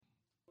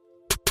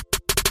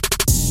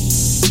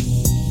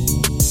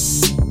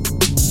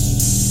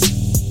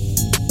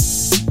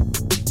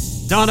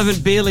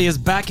Donovan Bailey is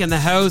back in the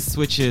house,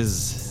 which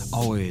is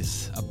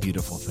always a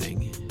beautiful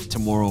thing.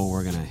 Tomorrow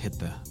we're gonna hit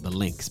the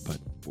links, but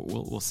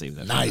we'll save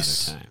that for another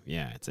time.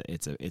 Yeah,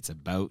 it's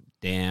about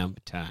damn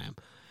time.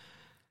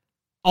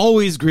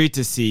 Always great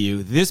to see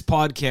you. This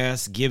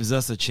podcast gives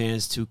us a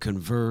chance to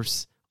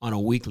converse on a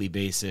weekly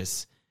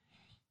basis,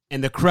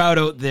 and the crowd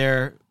out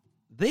there,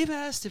 they've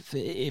asked if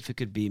it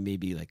could be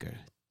maybe like a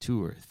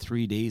 2 or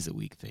 3 days a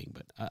week thing,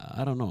 but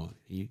I don't know.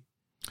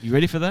 You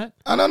ready for that?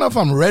 I don't know if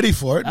I'm ready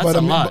for it, That's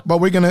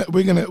but we're gonna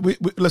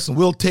listen.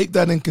 We'll take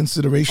that in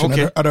consideration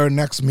at our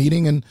next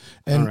meeting,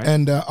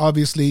 and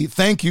obviously,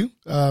 thank you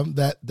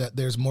that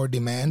there's more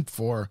demand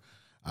for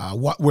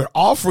what we're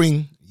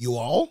offering you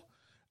all.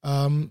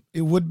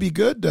 It would be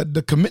good.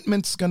 The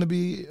commitment's going to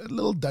be a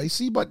little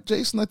dicey, but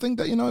Jason, I think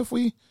that if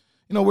we,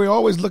 we're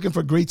always looking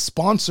for great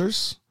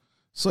sponsors.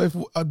 So if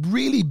a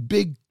really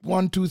big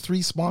 1, 2,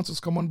 3 sponsors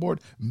come on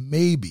board,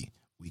 maybe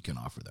we can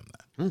offer them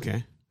that.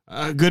 Okay.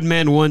 A good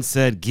man once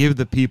said, give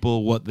the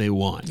people what they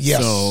want.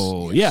 Yes.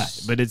 So, yes.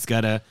 Yeah, but it's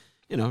got to,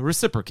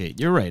 reciprocate.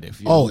 You're right. If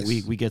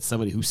we get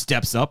somebody who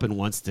steps up and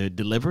wants to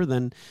deliver,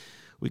 then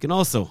we can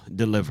also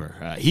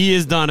deliver. He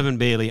is Donovan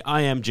Bailey.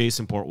 I am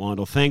Jason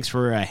Portwandle. Thanks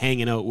for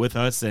hanging out with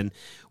us. And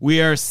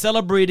we are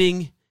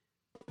celebrating,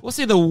 we'll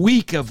say, the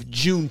week of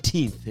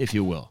Juneteenth, if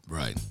you will.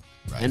 Right.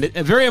 And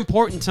a very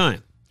important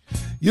time.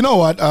 You know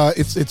what?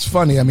 It's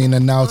funny. I mean,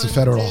 and now it's a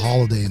federal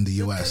holiday in the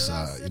U.S.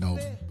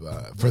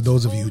 For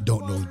those of you who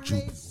don't know,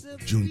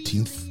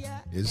 Juneteenth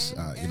is.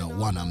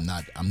 One, I'm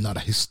not a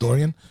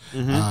historian,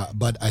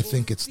 but I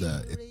think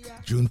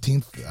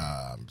Juneteenth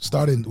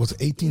started was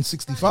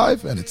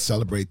 1865, and it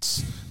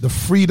celebrates the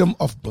freedom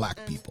of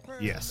Black people.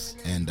 Yes,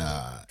 and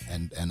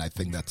I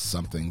think that's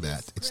something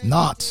that it's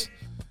not.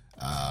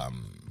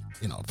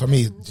 For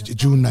me,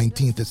 June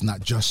 19th, it's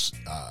not just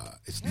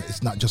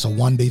it's not just a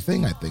one-day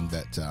thing. I think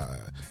that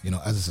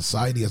as a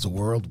society, as a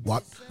world,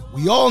 what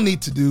we all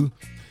need to do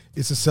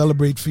is to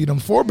celebrate freedom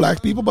for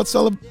Black people, but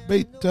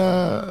celebrate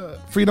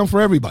freedom for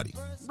everybody.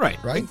 Right.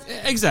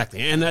 Exactly,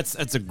 and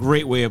that's a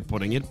great way of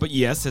putting it. But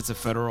yes, it's a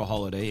federal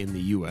holiday in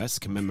the U.S.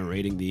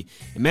 commemorating the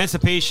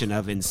emancipation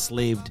of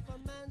enslaved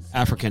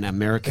African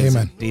Americans.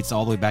 Amen. It dates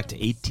all the way back to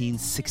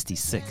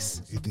 1866.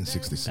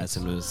 1866. That's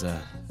when it was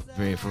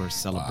very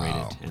first celebrated,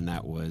 Wow. and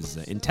that was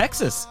in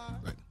Texas,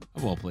 Right.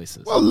 of all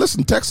places. Well,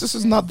 listen, Texas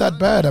is not that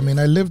bad. I mean,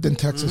 I lived in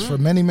Texas for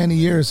many, many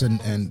years, and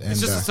it's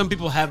just that some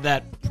people have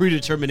that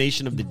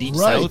predetermination of the Deep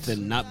Right. South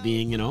and not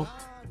being,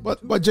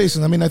 But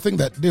Jason, I mean, I think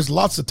that there's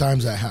lots of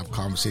times I have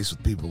conversations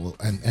with people,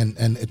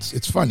 and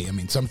it's funny. I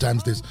mean,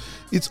 sometimes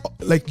it's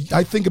like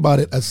I think about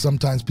it as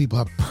sometimes people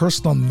have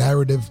personal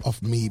narrative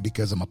of me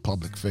because I'm a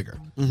public figure,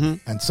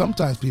 and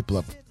sometimes people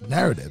have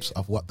narratives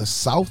of what the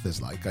South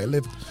is like.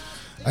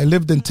 I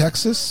lived in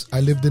Texas, I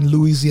lived in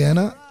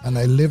Louisiana, and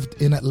I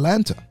lived in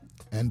Atlanta.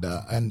 And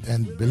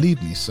believe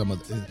me,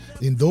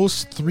 in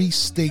those 3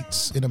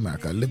 states in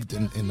America, I lived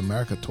in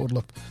America a total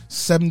of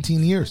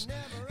 17 years.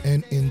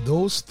 And in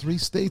those 3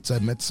 states, I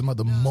met some of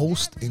the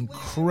most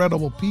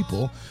incredible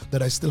people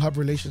that I still have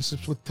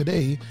relationships with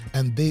today.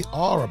 And they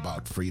are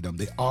about freedom.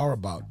 They are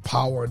about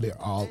power.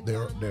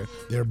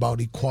 They're about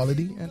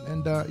equality.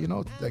 And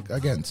like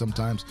again,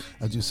 sometimes,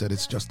 as you said,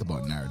 it's just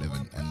about narrative.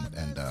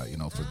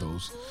 And for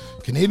those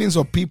Canadians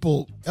or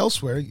people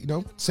elsewhere,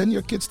 send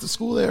your kids to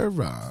school there.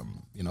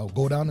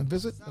 Go down and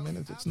visit. I mean,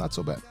 it's not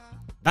so bad.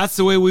 That's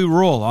the way we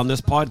roll on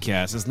this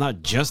podcast. It's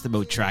not just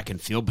about track and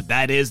field, but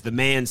that is the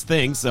man's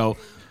thing. So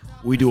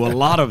we do a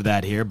lot of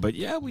that here. But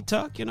yeah, we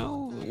talk,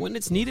 when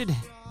it's needed.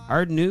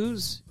 Hard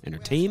news,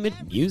 entertainment,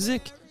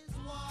 music,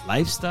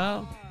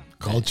 lifestyle.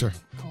 Culture.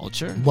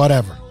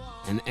 Whatever.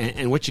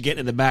 And what you get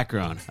in the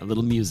background, a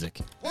little music.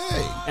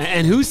 Hey.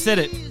 And who said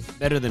it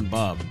better than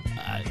Bob?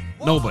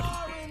 Nobody.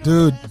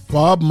 Dude,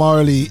 Bob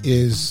Marley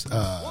is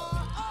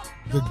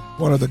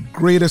one of the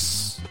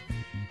greatest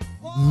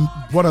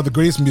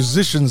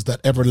musicians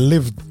that ever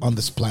lived on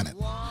this planet.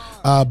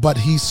 But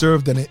he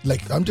served in it.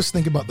 Like, I'm just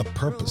thinking about the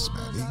purpose,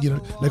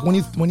 man. Like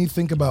when you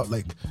think about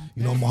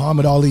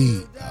Muhammad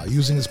Ali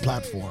using his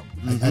platform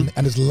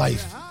and his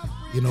life,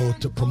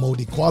 to promote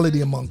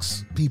equality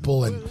amongst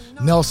people, and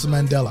Nelson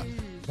Mandela.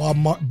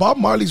 Bob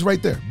Marley's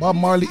right there. Bob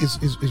Marley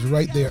is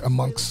right there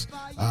amongst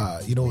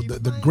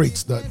the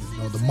greats, the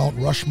Mount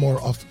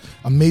Rushmore of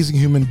amazing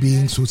human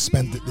beings who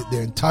spent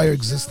their entire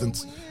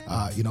existence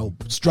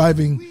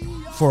striving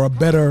for a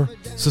better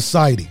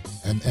society.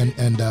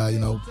 And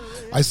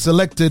I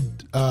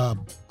selected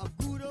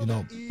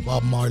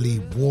Bob Marley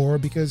War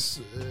because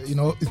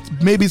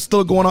maybe it's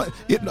still going on.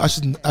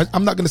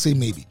 I'm not going to say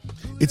maybe.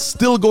 It's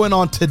still going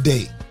on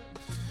today.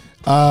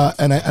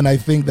 And I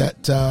think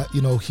that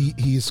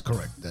he is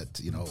correct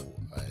that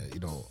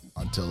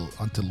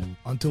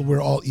until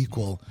we're all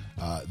equal,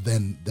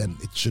 then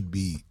it should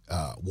be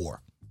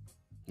war.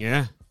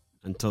 Yeah,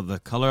 until the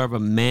color of a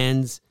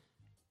man's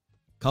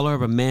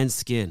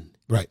skin,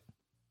 right,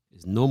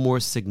 is no more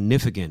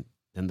significant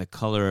than the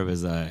color of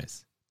his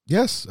eyes.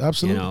 Yes,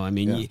 absolutely. I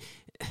mean,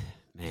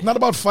 Not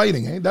about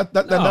fighting, eh?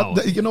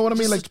 That you know what I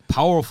mean? Like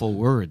powerful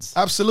words.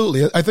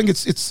 Absolutely. I think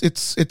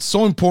it's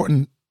so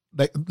important.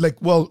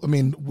 Well, I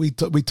mean, we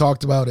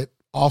talked about it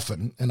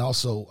often, and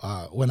also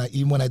when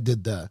I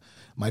did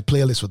my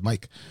playlist with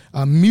Mike,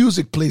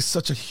 music plays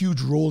such a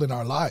huge role in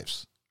our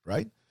lives,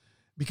 right?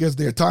 Because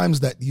there are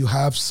times that you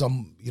have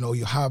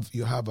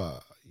you have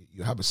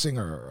a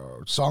singer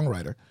or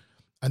songwriter,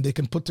 and they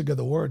can put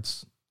together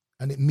words,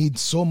 and it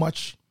means so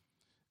much.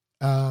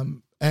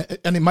 And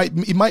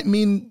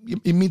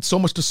it means so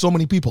much to so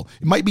many people.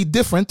 It might be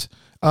different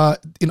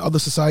in other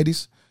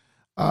societies,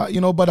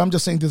 but I'm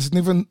just saying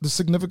the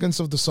significance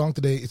of the song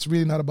today. It's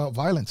really not about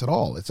violence at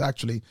all. It's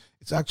actually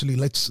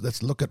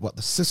let's look at what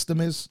the system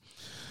is.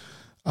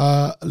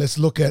 Let's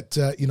look at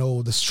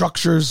the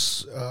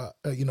structures,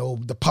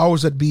 the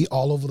powers that be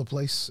all over the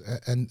place,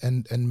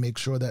 and make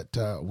sure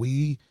that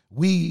we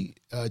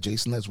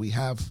Jason, as we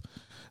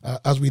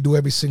do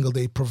every single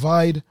day,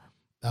 provide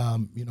a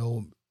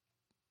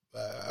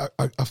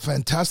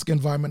fantastic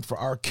environment for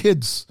our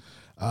kids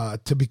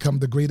to become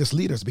the greatest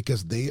leaders,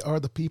 because they are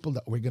the people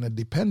that we're going to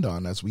depend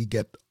on as we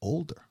get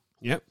older.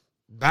 Yep.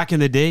 Back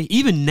in the day,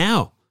 even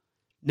now,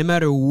 no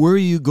matter where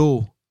you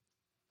go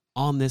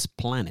on this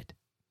planet,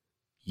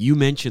 you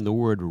mention the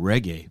word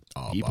reggae.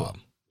 People.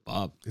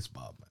 Bob. It's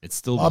Bob. Man. It's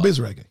still Bob is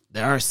reggae.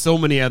 There are so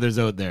many others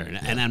out there,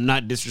 and I'm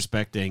not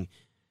disrespecting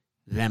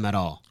them at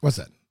all. What's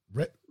that?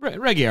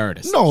 Reggae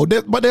artists. No,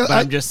 but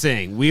I'm just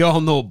saying, we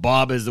all know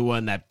Bob is the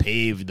one that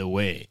paved the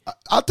way.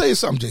 I'll tell you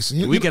something,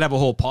 Jason. We could have a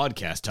whole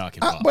podcast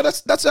talking about.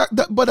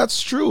 But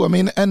that's true. I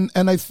mean, and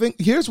I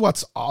think here's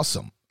what's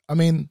awesome. I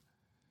mean,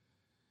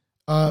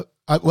 I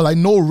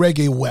know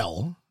reggae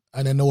well,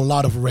 and I know a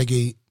lot of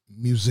reggae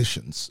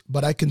musicians,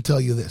 but I can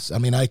tell you this. I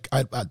mean,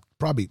 I'd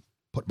probably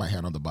put my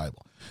hand on the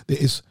Bible.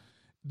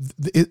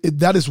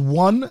 That is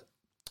one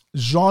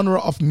genre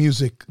of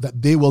music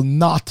that they will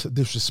not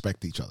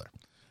disrespect each other.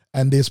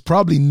 And there's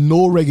probably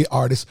no reggae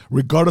artist,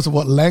 regardless of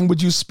what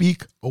language you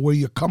speak or where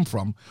you come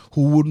from,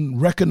 who wouldn't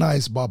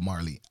recognize Bob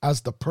Marley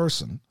as the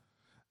person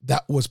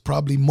that was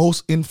probably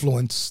most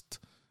influenced,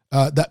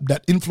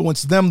 that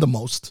influenced them the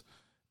most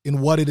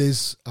in what it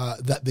is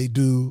that they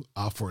do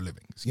for a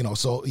living.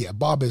 So yeah,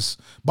 Bob's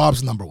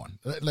number one.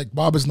 Like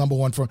Bob is number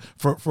one for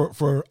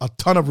a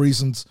ton of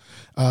reasons.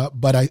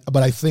 But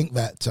I think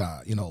that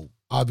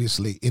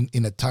obviously,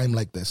 in a time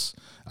like this,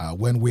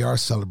 when we are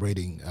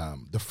celebrating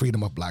the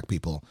freedom of Black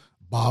people,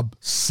 Bob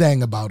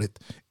sang about it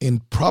in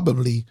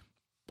probably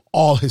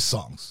all his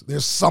songs.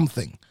 There's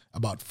something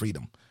about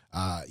freedom.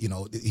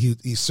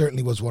 He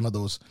certainly was one of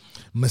those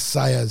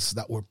messiahs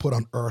that were put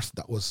on earth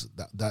that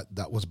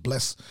was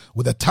blessed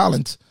with a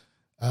talent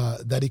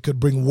that he could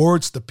bring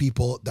words to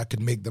people that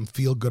could make them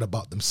feel good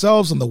about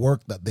themselves and the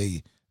work that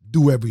they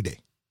do every day.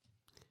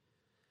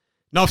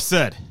 Enough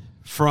said.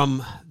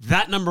 From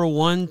that number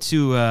one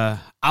to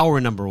our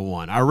number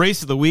one, our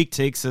race of the week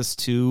takes us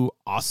to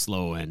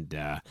Oslo and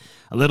a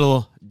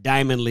little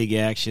Diamond League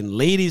action.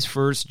 Ladies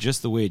first,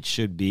 just the way it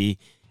should be,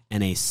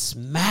 and a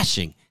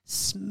smashing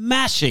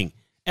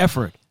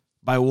effort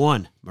by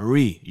one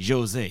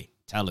Marie-Josée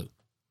Talu.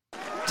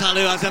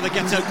 Talu, as ever,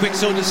 gets out quick,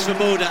 so does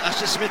Svoboda.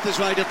 Asher Smith is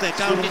right up there.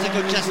 Down, you think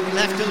just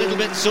left a little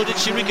bit. So did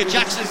Sharika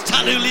Jackson.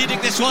 Talu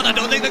leading this one. I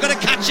don't think they're going to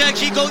catch her.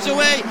 She goes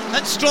away,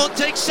 and Strawn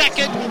takes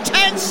second.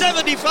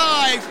 10.75.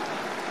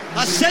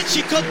 I said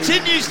she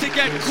continues to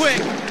get quick.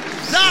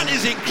 That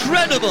is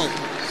incredible.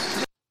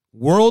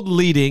 World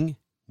leading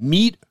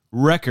meet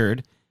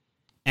record.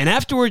 And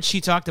afterwards, she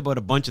talked about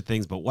a bunch of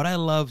things. But what I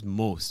loved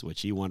most, what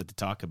she wanted to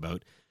talk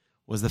about,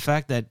 was the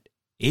fact that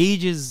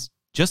age is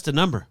just a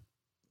number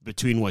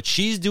between what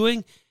she's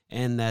doing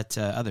and that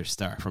other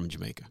star from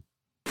Jamaica.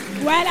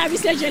 Well, I would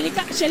say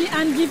Shelly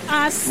Ann give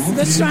us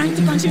the strength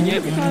to continue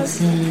because,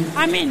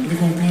 I mean,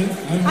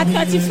 at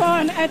 34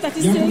 and at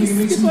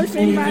 36, people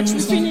think that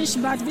we finish,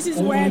 but this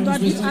is where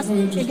God gives us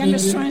again the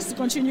strength to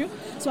continue.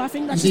 So I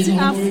think that we still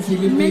have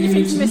many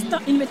things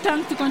in the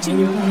tank to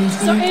continue.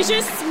 So it's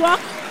just work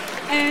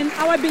and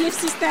our belief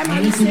system,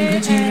 I would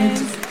say, and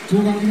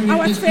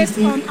our faith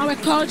on our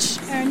coach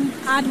and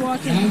hard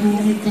work.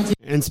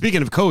 And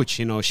speaking of coach,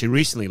 she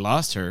recently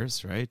lost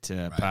hers, right?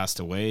 Passed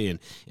away. And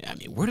I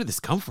mean, where did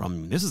this come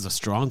from? This is a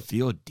strong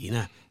field.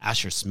 Dina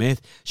Asher Smith,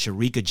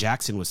 Sharika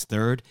Jackson was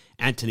third.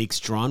 Antonique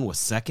Strawn was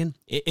second.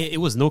 It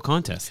was no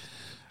contest.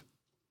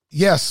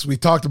 Yes, we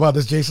talked about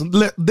this, Jason.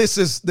 This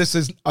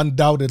is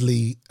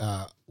undoubtedly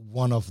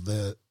one of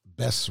the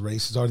best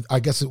races, or I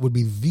guess it would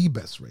be the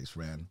best race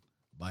ran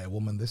by a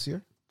woman this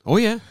year. Oh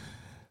yeah,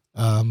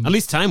 at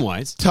least time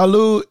wise.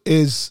 Talu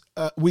is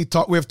we've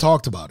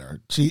talked about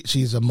her.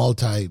 She's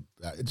a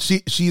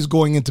she's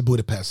going into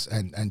Budapest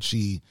and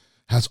she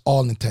has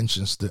all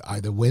intentions to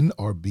either win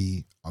or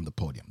be on the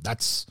podium.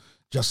 That's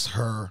just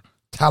her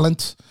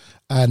talent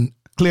and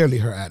clearly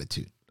her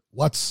attitude.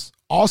 What's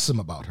awesome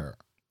about her,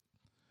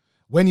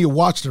 when you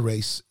watch the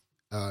race,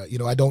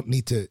 I don't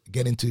need to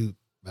get into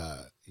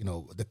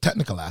the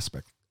technical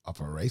aspect of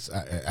her race,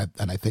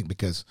 and I think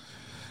because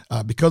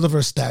of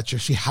her stature,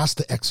 she has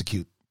to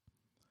execute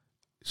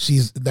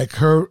she's the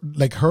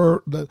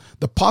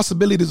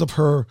possibilities of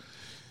her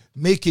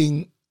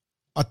making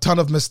a ton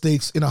of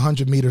mistakes in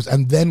 100 meters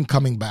and then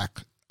coming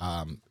back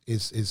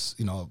is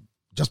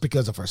just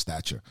because of her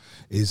stature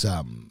is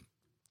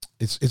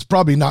it's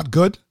probably not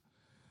good,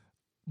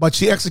 but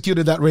she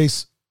executed that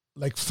race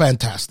like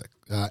fantastic.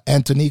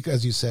 Antonique,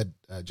 as you said,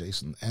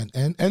 Jason,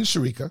 and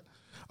Sharika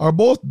are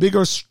both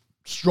bigger,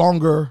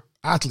 stronger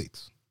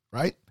athletes,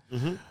 right?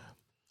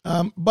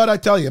 Mm-hmm. But I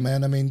tell you,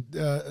 man, I mean,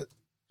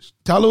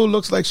 Talou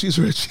looks like she's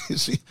ready.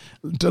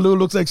 Talou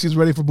looks like she's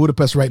ready for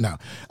Budapest right now.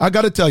 I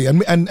got to tell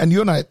you, and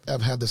you and I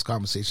have had this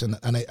conversation,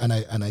 and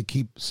I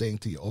keep saying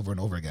to you over and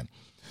over again,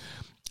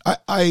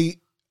 I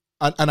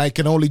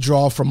can only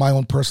draw from my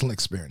own personal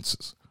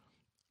experiences.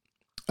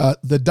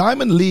 The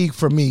Diamond League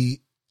for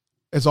me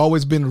has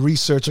always been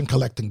research and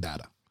collecting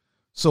data.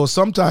 So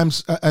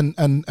sometimes,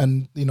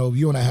 and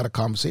you and I had a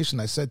conversation.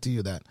 I said to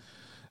you that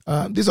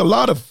there's a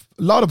lot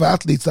of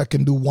athletes that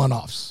can do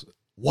one-offs.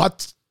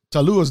 What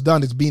Talou has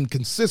done is being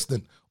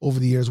consistent over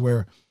the years,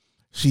 where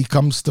she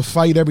comes to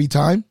fight every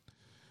time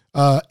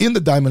in the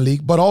Diamond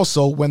League, but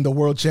also when the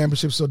World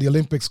Championships or the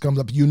Olympics comes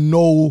up, you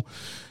know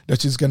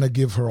that she's going to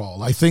give her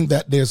all. I think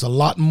that there's a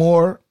lot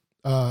more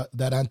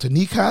that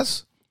Antonique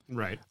has.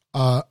 Right.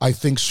 I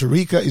think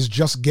Sharika is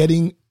just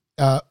getting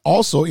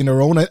also in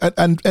her own.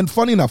 And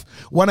funny enough,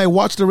 when I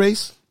watched the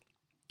race,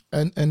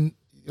 and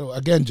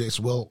again, Jace,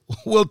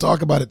 we'll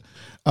talk about it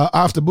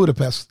after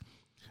Budapest.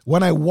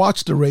 When I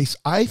watched the race,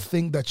 I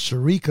think that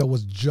Sharika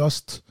was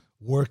just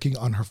working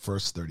on her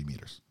first 30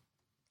 meters.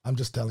 I'm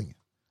just telling you,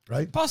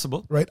 right?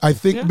 Possible. Right? I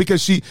think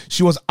because she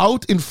was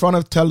out in front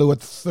of Talou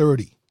at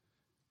 30,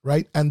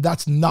 right? And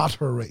that's not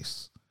her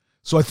race.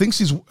 So I think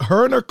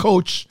her and her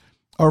coach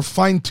are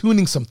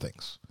fine-tuning some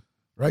things,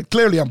 right?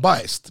 Clearly I'm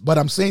biased, but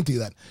I'm saying to you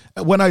that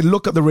when I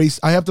look at the race,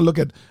 I have to look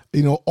at,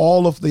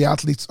 all of the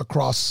athletes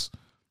across,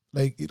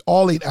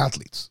 all 8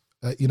 athletes,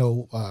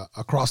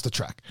 across the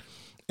track.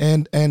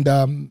 And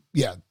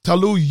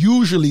Talou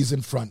usually is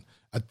in front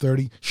at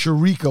 30.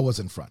 Sharika was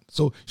in front,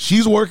 so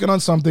she's working on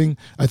something.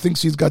 I think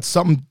she's got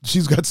something.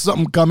 She's got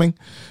something coming.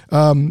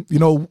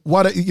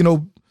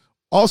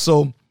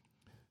 Also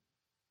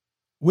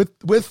with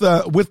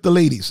the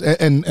ladies,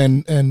 and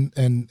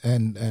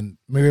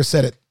Maria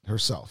said it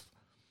herself.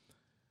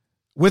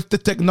 With the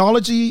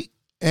technology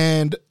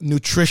and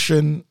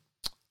nutrition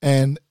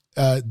and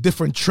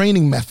different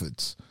training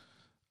methods,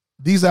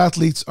 these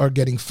athletes are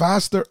getting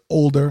faster,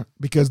 older,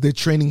 because they're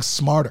training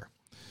smarter.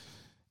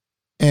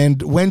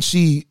 And when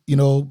she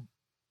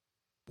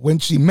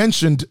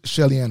mentioned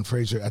Shelly Ann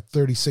Fraser at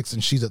 36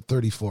 and she's at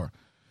 34,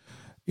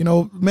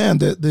 man,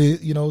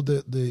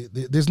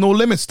 there's no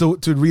limits to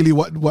really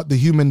what the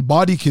human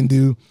body can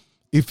do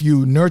if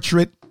you nurture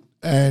it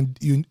and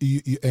you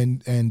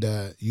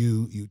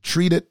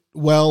treat it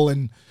well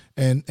and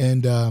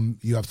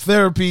you have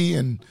therapy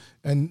and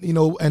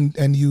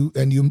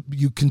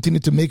you continue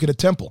to make it a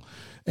temple,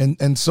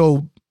 and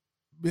so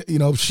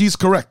she's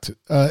correct.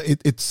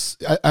 It's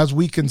as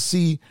we can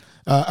see,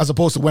 as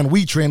opposed to when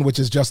we train, which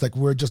is just like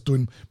we're just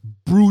doing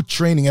brute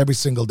training every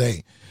single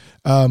day.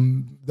 A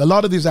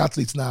lot of these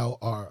athletes now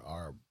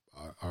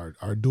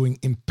are doing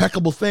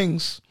impeccable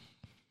things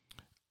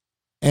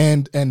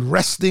and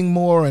resting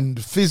more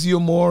and physio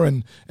more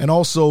and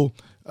also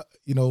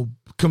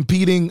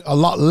competing a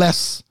lot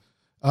less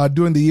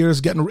during the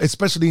years,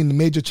 especially in the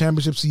major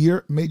championships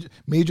year,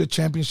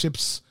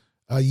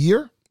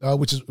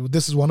 which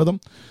is one of them.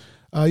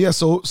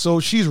 So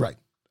she's right.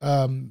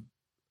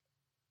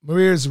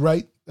 Maria is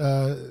right.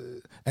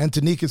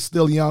 Antonique is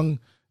still young.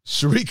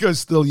 Sharika is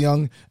still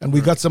young, and we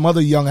got some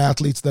other young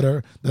athletes that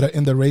are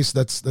in the race.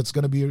 That's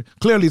going to be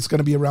clearly it's going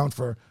to be around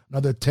for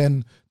another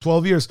 10,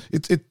 12 years.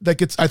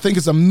 I think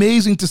it's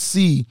amazing to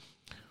see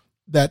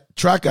that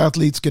track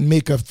athletes can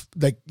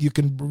you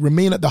can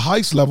remain at the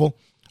highest level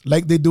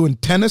like they do in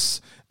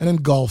tennis and in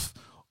golf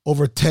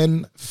over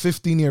 10,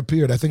 15-year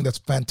period. I think that's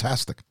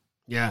fantastic.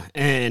 Yeah,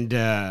 and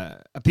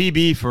a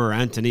PB for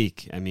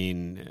Antonique. I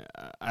mean,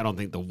 I don't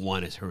think the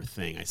 1 is her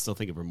thing. I still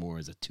think of her more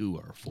as a 2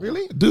 or a 4.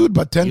 Really? Dude,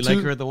 but 10-2. You like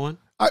her at the 1?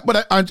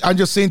 I'm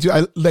just saying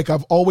to you,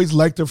 I've always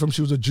liked her from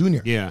she was a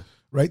junior. Yeah.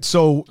 Right?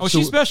 So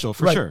she's special,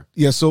 for sure.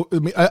 Yeah, so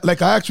I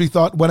actually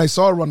thought when I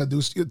saw her run the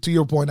deuce, to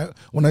your point,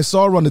 when I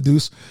saw her run the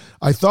deuce,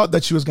 I thought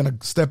that she was going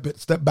to step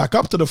back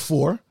up to the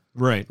 4.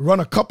 Right. Run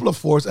a couple of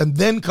 4s and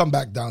then come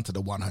back down to the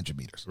 100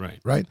 meters.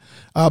 Right.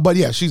 But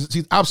yeah,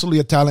 she's absolutely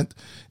a talent,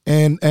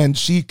 and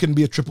she can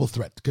be a triple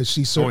threat because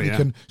she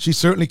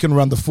certainly can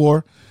run the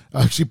 4.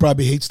 She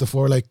probably hates the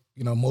 4 like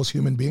most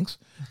human beings.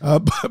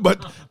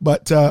 But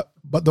the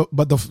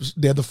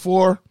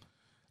 4,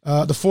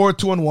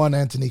 2-on-1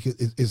 Antonique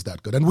is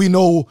that good, and we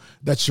know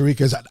that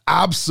Sharika is an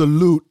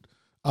absolute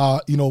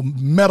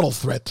medal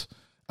threat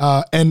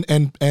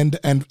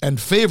and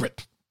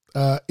favorite.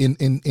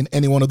 In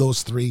any one of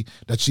those 3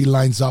 that she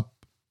lines up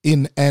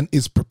in and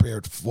is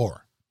prepared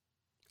for.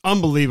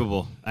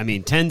 Unbelievable. I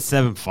mean,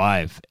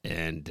 10.75,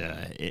 and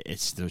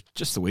it's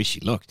just the way she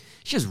looked.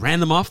 She just ran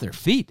them off their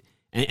feet,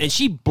 and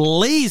she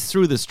blazed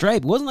through the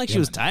stripe. It wasn't like she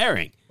was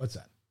tiring. What's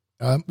that?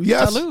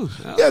 Yes. Talou.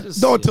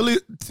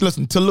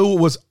 Talou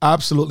was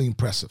absolutely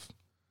impressive.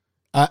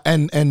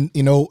 And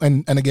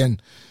again,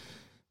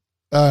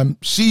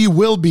 she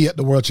will be at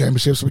the World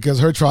Championships because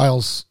her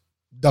trials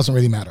doesn't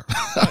really matter.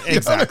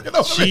 Exactly.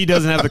 She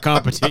doesn't have the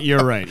competition.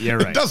 You're right.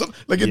 It doesn't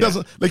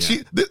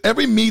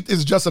every meet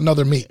is just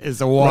another meet. It's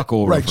a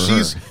walkover. Right.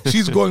 For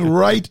she's going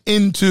right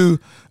into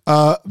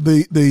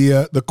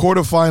the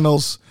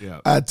quarterfinals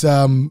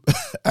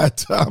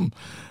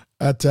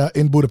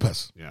in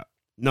Budapest. Yeah.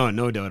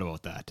 No doubt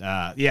about that.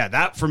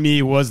 That for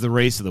me was the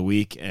race of the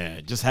week.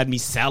 Just had me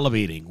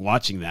salivating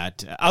watching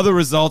that. Other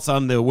results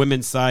on the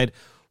women's side: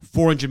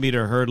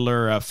 400-meter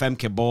hurdler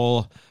Femke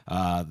Bol,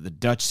 the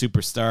Dutch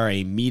superstar,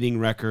 a meeting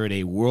record,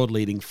 a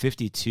world-leading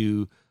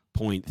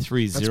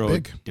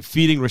 52.30,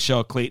 defeating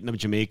Rochelle Clayton of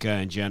Jamaica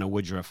and Gianna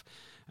Woodruff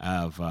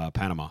of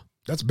Panama.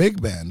 That's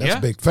big, man. That's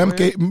big.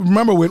 Femke,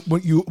 remember when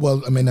you?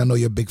 Well, I mean, I know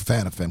you're a big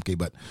fan of Femke,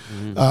 but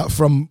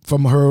from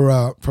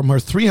her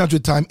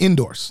 300-time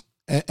indoors.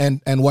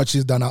 And what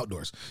she's done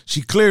outdoors.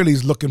 She clearly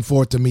is looking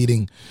forward to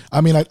meeting.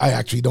 I mean, I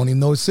actually don't even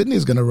know if Sydney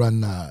is going to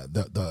run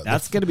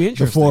that's going to be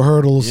interesting. The 4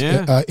 hurdles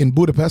in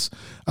Budapest.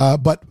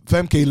 But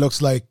Femke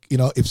looks like,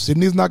 if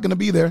Sydney's not going to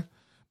be there,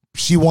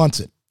 she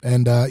wants it.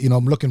 And,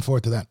 I'm looking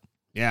forward to that.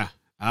 Yeah.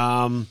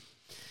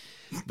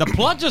 The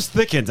plot just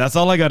thickens. That's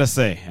all I got to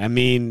say. I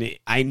mean,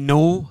 I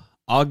know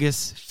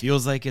August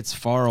feels like it's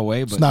far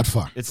away, but it's not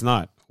far. It's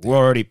not. We're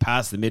already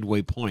past the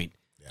midway point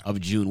of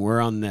June.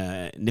 We're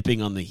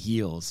nipping on the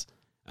heels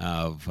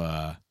of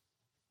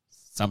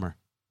summer,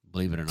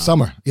 believe it or not.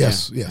 Summer,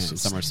 yes.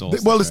 Summer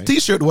solstice. Well, it's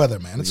T-shirt weather,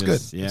 man. It's good.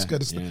 Yeah, it's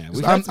good.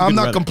 I'm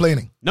not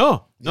complaining.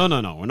 No.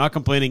 We're not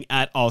complaining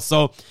at all.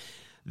 So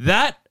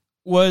that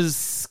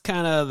was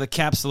kind of the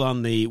capsule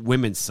on the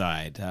women's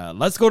side.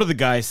 Let's go to the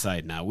guys'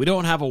 side now. We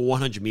don't have a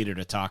 100-meter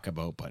to talk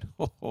about, but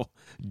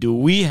do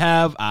we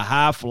have a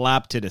half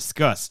lap to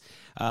discuss?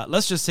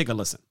 Let's just take a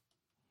listen.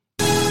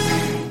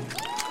 Van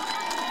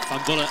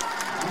Buller,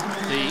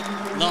 the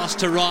last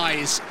to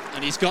rise,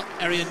 and he's got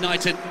Arian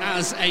Knighton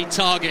as a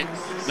target.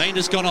 Lane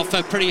has gone off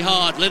pretty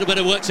hard. A little bit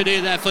of work to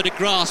do there for de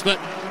Grasse, but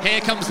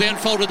here comes the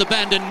unfold of the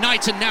bend, and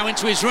Knighton now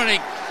into his running.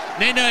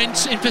 Nina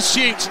in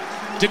pursuit.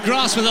 De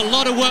Grasse with a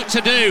lot of work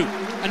to do,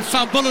 and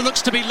Van Buller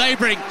looks to be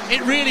labouring.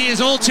 It really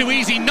is all too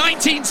easy.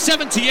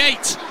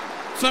 1978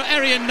 for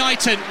Arian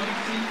Knighton.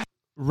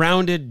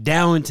 Rounded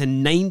down to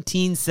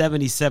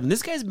 1977.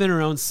 This guy's been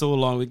around so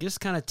long, we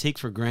just kind of take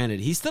for granted.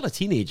 He's still a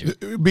teenager.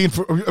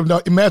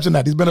 Imagine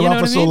that. He's been around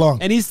for so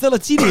long. And he's still a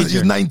teenager.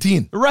 He's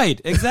 19.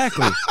 Right,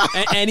 exactly.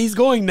 and he's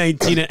going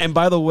 19. And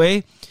by the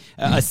way,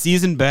 a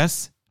season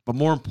best, but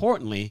more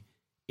importantly,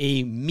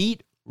 a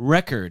meet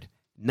record,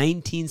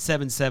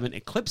 1977,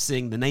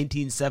 eclipsing the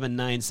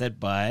 1979 set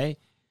by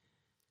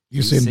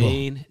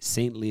Usain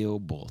St. Leo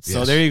Bolt. Yes.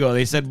 So there you go.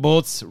 They said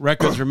Bolt's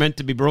records were meant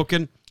to be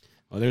broken.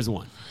 Well, there's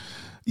one.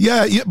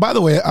 Yeah. By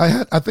the way,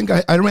 I think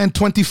I ran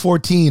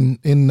 2014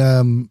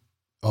 in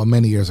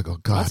many years ago.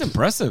 God, that's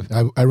impressive.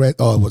 I ran.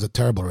 Oh, it was a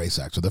terrible race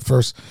actually.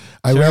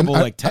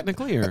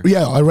 Technically, or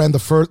I ran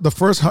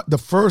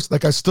the first.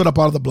 Like I stood up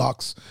out of the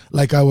blocks,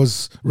 like I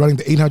was running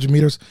the 800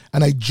 meters,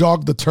 and I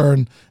jogged the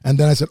turn, and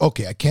then I said,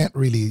 okay, I can't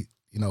really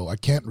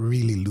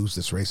lose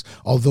this race.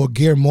 Although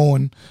Geir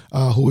Moen,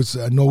 who is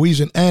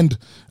Norwegian and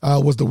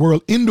was the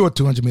world indoor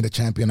 200-meter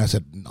champion, I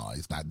said, no,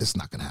 it's not. This is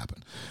not going to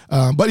happen.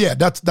 But yeah,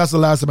 that's the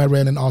last time I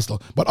ran in Oslo.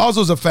 But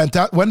Oslo is a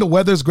fantastic. When the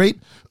weather's great,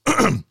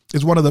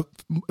 it's one of the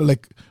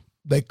like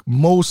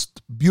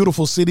most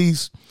beautiful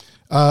cities.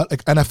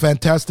 And a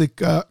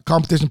fantastic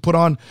competition put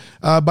on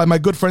by my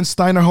good friend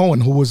Steiner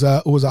Hohen, who was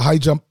a high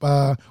jump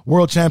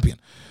world champion.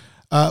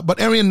 But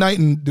Arian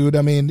Knighton, dude,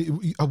 I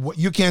mean,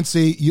 you can't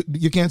say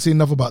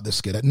enough about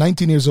this kid. At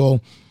 19 years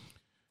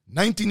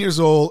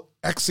old,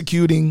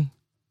 executing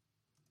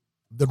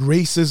the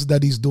races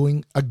that he's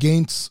doing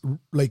against,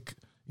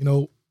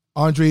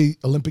 Andre,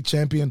 Olympic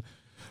champion.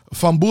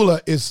 Van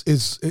Buller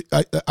is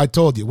I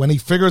told you, when he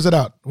figures it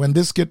out, when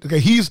this kid,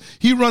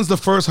 he runs the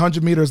first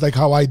 100 meters like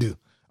how I did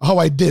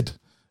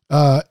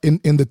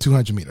in the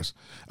 200 meters.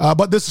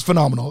 But this is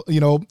phenomenal.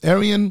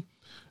 Arian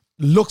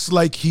looks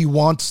like he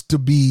wants to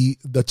be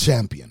the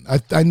champion.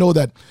 I know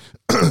that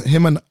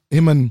him and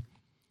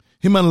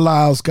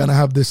Lyles kind of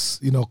have this,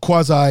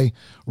 quasi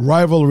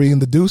rivalry in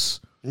the deuce.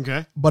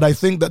 Okay. But I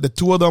think that the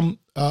two of them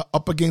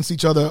up against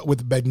each other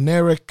with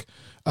Bednarik,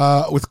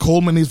 with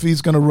Coleman if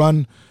he's going to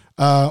run,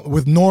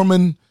 with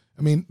Norman.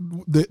 I mean,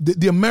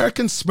 the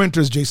American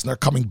sprinters, Jason, are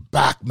coming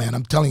back, man.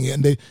 I'm telling you,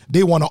 and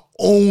they want to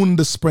own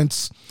the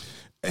sprints.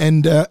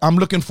 And I'm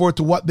looking forward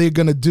to what they're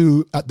going to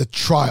do at the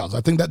trials. I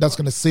think that's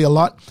going to say a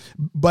lot.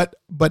 But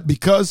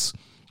because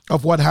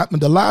of what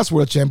happened the last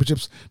World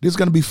Championships, there's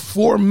going to be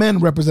 4 men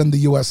representing the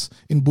U.S.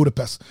 in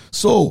Budapest.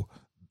 So,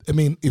 I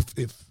mean, if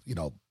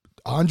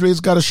Andre's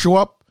got to show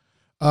up,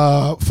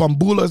 Van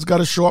Buller's got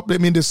to show up. I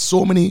mean, there's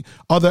so many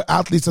other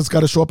athletes that's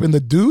got to show up in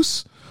the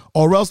deuce,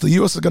 or else the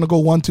U.S. is going to go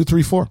 1, 2,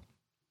 3, 4.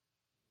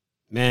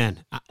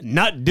 Man,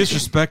 not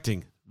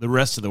disrespecting the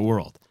rest of the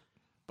world,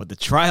 but the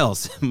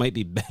trials might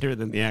be better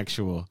than the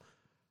actual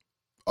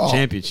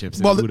championships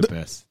in well,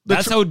 Budapest.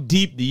 That's how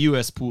deep the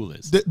U.S. pool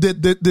is.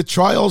 The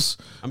trials.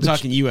 I'm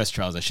talking U.S.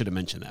 trials. I should have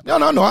mentioned that.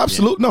 No,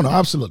 absolutely. Yeah. No,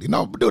 absolutely.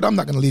 No, dude, I'm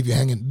not going to leave you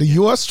hanging. The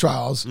U.S.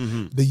 trials,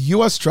 the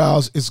U.S.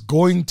 trials is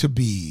going to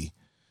be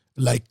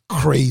like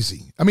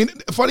crazy. I mean,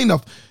 funny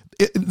enough,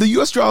 the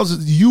U.S. trials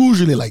is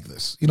usually like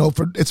this,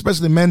 for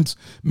especially men's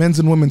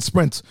and women's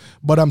sprints.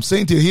 But I'm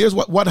saying to you, here's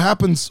what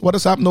happens. What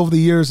has happened over the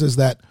years is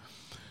that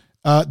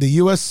the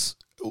U.S.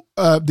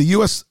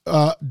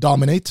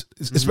 Dominate.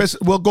 Especially,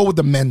 we'll go with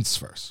the men's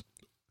first.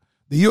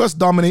 The U.S.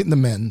 dominating the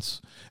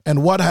men's,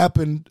 and what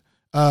happened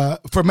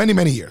for many,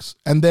 many years,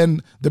 and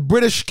then the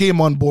British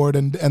came on board,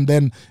 and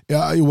then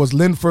it was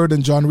Linford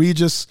and John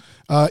Regis,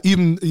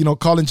 even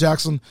Colin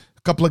Jackson.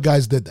 A couple of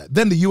guys did that.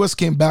 Then the U.S.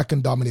 came back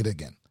and dominated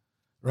again,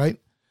 right?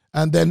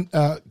 And then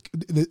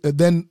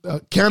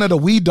Canada,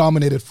 we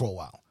dominated for a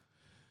while.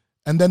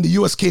 And then the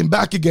U.S. came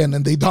back again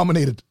and they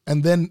dominated.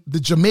 And then the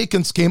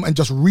Jamaicans came and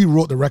just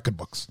rewrote the record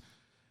books.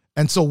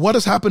 And so what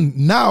has happened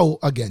now,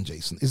 again,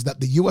 Jason, is that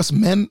the U.S.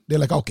 men, they're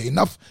like, okay,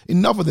 enough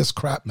of this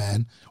crap,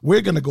 man.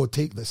 We're going to go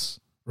take this,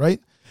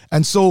 right?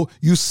 And so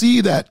you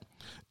see that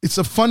it's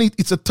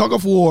a tug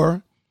of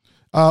war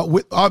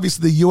with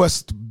obviously the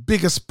U.S.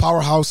 biggest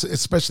powerhouse,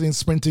 especially in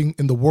sprinting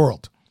in the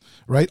world,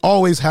 right?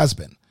 Always has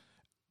been.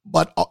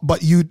 But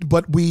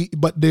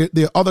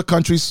the other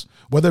countries,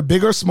 whether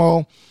big or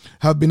small,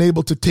 have been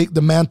able to take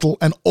the mantle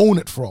and own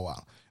it for a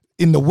while.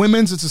 In the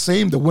women's, it's the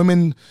same. The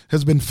women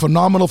has been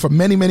phenomenal for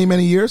many, many,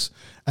 many years.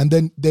 And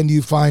then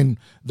you find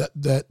that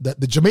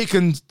the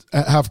Jamaicans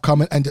have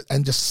come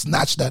and just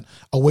snatched that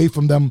away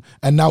from them.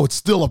 And now it's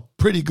still a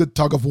pretty good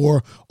tug of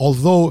war,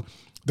 although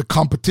the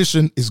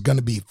competition is going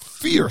to be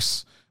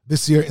fierce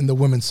this year in the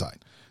women's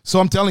side. So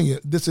I'm telling you,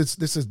 this is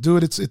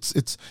dude,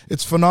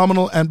 it's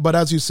phenomenal. But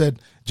as you said,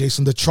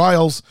 Jason, the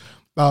trials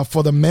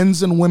for the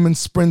men's and women's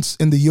sprints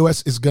in the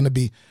U.S. is going to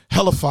be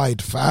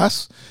hellified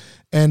fast,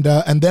 and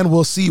then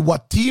we'll see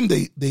what team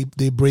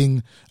they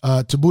bring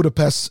to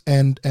Budapest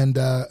and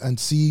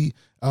see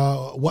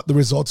what the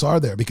results are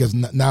there, because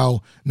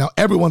now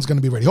everyone's going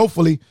to be ready.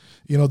 Hopefully,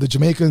 the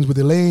Jamaicans with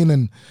Elaine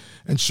and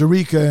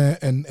Sharika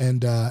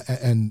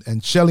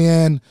and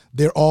Shelly-Ann,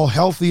 they're all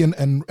healthy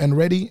and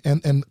ready,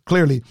 and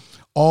clearly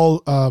all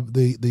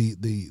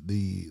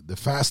the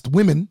fast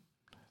women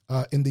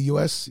in the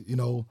U.S.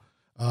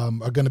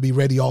 are going to be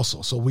ready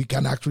also, so we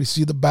can actually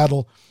see the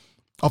battle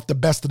of the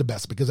best of the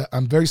best. Because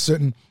I'm very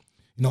certain,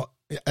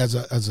 as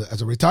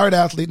a retired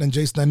athlete, and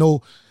Jason, I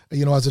know,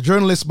 as a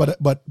journalist, but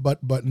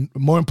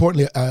more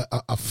importantly,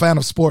 a fan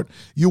of sport,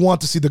 you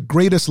want to see the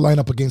greatest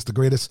lineup against the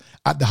greatest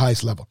at the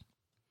highest level.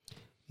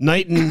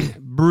 Knighton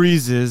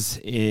breezes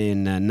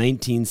in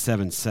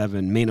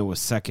 1977. Mena was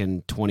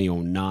second,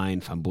 2009.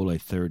 Famboule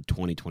third,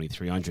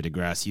 2023. Andre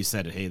DeGrasse, you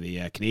said it. Hey,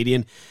 the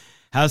Canadian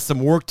has some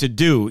work to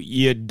do.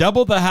 You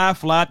double the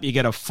half lap, you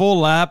get a full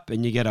lap,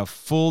 and you get a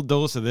full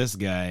dose of this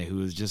guy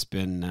who's just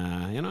been,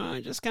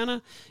 just kind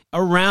of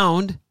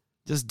around,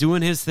 just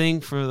doing his thing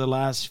for the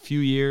last few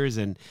years,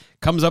 and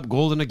comes up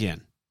golden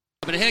again.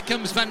 But here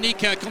comes Van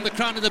Niekerk on the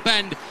crown of the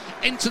bend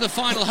into the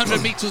final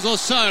 100 metres or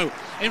so.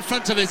 In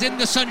front of us, in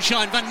the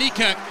sunshine, Van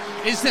Niekerk.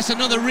 Is this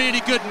another really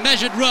good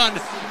measured run?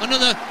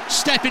 Another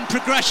step in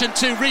progression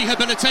to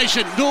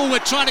rehabilitation.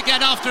 Norwood trying to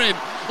get after him.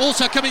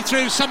 Also coming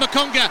through,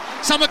 Samakonga.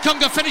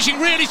 Samakonga finishing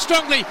really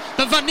strongly,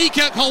 but Van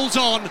Niekerk holds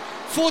on.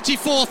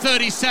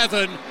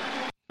 44.37.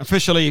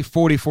 Officially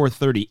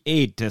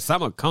 44.38.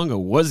 Samakonga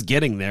was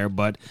getting there,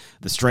 but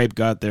the stripe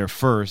got there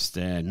first.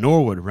 And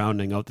Norwood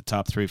rounding out the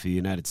top three for the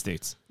United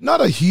States.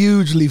 Not a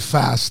hugely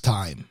fast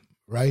time,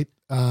 right?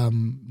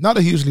 Not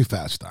a hugely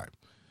fast time.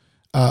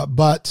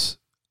 But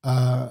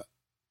Van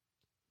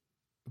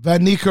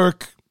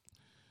Niekerk,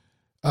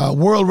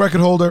 world record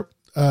holder,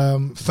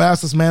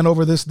 fastest man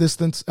over this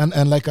distance.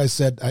 And like I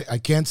said, I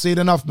can't say it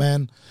enough,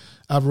 man.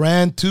 I've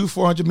ran 2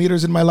 400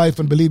 meters in my life,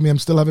 and believe me, I'm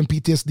still having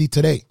PTSD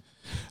today.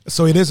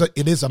 So it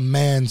is a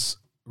man's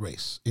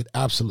race. It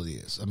absolutely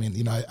is. I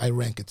mean, I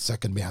rank it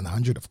second behind the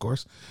 100, of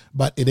course,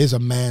 but it is a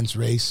man's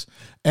race.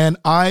 And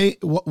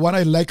what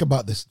I like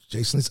about this,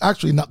 Jason, is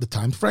actually not the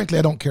time. Frankly,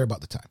 I don't care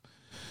about the time.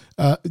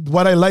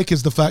 What I like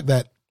is the fact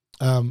that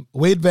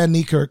Wade Van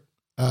Niekerk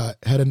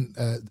had an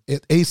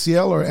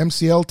ACL or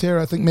MCL tear,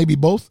 I think maybe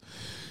both.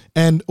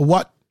 And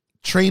what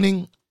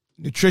training,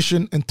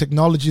 nutrition, and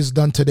technology has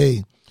done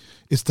today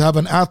is to have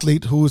an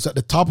athlete who's at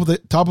the top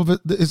of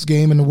his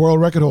game and a world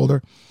record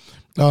holder,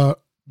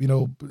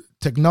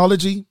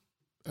 technology,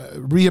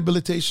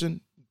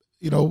 rehabilitation,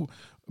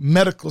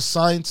 medical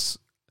science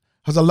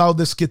has allowed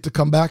this kid to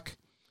come back,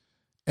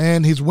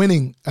 and he's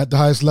winning at the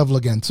highest level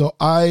again. So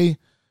I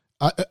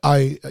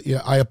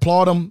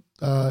applaud him.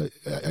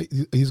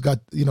 He's got,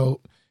 he'll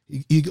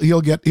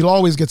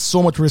always get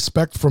so much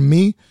respect from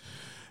me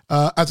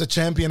as a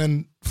champion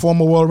and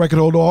former world record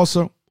holder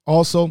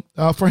also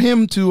for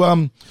him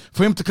to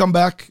come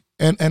back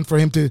and for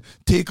him to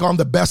take on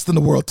the best in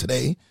the world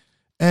today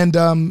and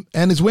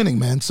is winning,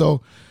 man.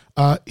 So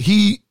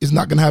he is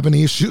not going to have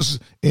any issues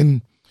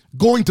in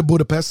going to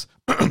Budapest,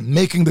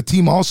 making the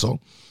team also.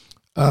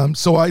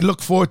 So I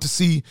look forward to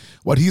see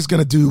what he's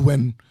going to do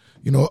when,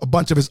 a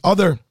bunch of his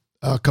other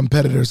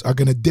competitors are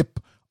going to dip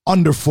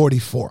under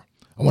 44.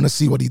 I want to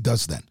see what he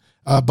does then.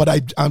 But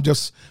I'm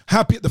just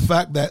happy at the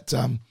fact that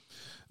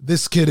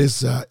this kid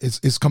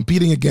is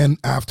competing again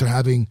after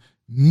having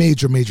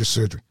major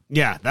surgery.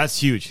 Yeah, that's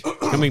huge.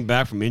 Coming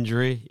back from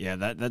injury,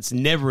 that's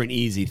never an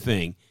easy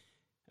thing.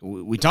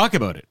 We talk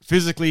about it.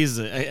 Physically is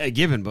a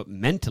given, but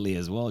mentally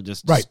as well,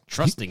 just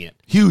trusting it.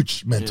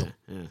 Huge mental.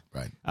 Yeah.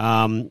 Right.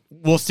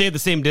 We'll stay at the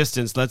same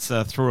distance. Let's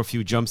throw a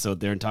few jumps out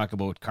there and talk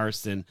about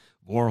Karsten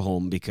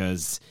Warholm,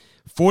 because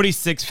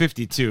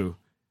 46.52,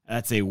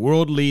 that's a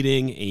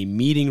world-leading, a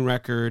meeting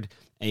record,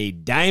 a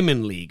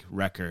Diamond League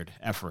record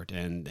effort,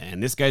 and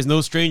this guy's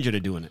no stranger to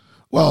doing it.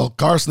 Well,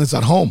 Karsten is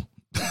at home.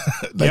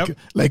 there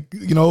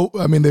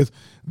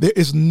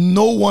is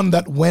no one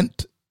that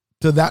went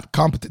to that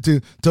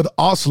to the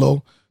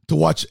Oslo to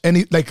watch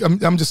any,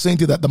 I'm just saying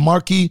to you that the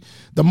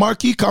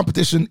marquee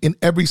competition in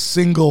every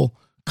single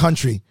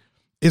country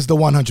is the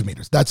 100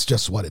 meters. That's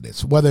just what it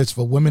is, whether it's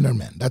for women or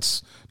men.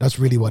 That's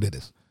really what it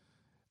is.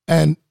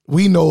 And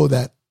we know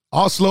that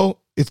Oslo,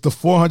 it's the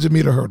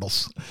 400-meter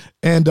hurdles.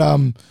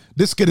 And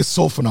this kid is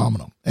so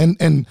phenomenal. And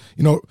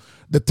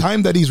the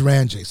time that he's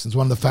ran, Jason, is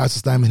one of the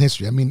fastest time in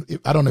history. I mean,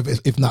 I don't know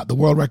if not the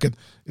world record,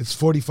 it's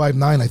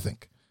 45.9, I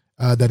think,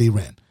 that he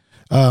ran.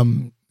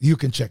 You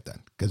can check that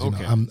because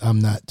I'm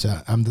not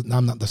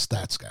the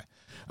stats guy.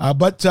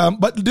 But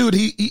dude,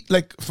 he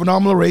like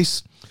phenomenal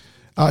race.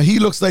 He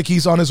looks like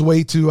he's on his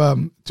way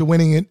to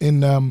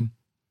winning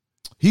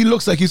he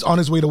looks like he's on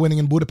his way to winning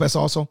in Budapest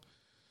also.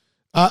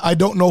 I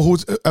don't know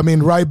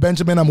Rai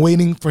Benjamin, I'm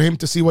waiting for him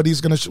to see what he's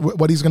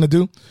gonna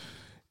do.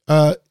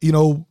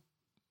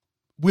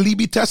 Will he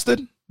be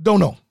tested? Don't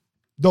know.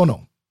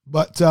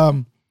 But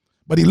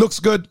he looks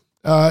good.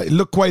 It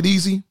looked quite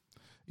easy.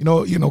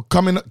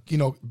 Coming,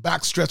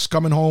 backstretch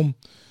coming home.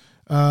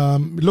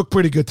 It looked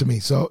pretty good to me.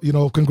 So,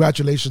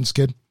 congratulations,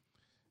 kid.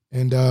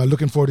 And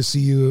looking forward to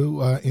see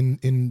you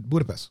in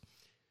Budapest.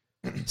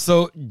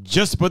 So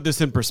just to put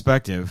this in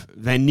perspective,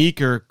 Van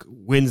Niekerk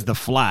wins the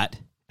flat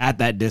at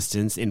that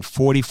distance in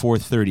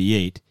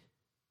 44.38.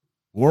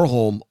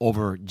 Warholm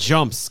over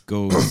jumps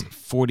goes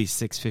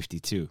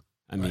 46.52.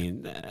 I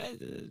mean,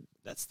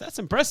 that's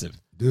impressive.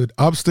 Dude,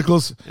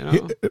 obstacles.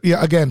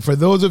 Yeah, again, for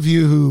those of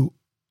you who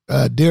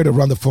dare to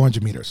run the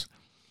 400 meters,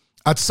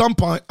 at some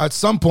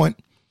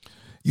point,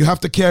 you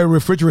have to carry a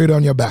refrigerator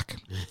on your back.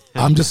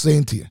 I'm just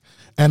saying to you.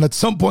 And at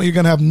some point, you're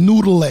going to have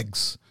noodle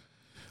legs.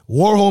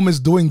 Warholm is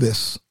doing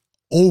this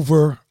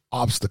over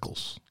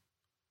obstacles.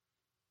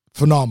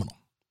 Phenomenal.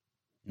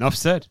 Enough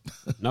said.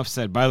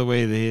 By the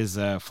way, his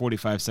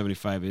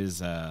 45.75 is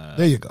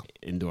there you go.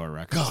 Indoor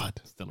record.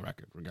 God. Still a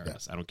record,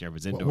 regardless. Yeah. I don't care if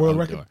it's indoor world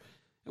or outdoor. Record?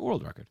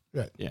 World record.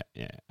 Right. Yeah.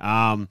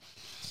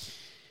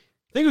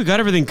 I think we got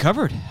everything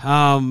covered.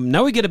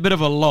 Now we get a bit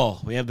of a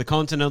lull. We have the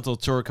Continental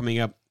Tour coming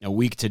up a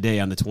week today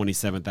on the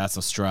 27th. That's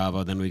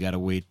Ostrava. Then we got to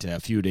wait a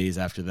few days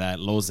after that.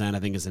 Lausanne, I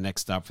think, is the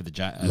next stop for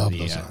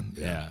Lausanne.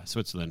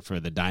 Switzerland for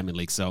the Diamond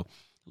League. So a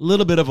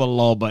little bit of a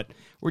lull, but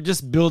we're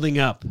just building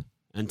up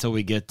until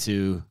we get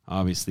to,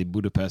 obviously,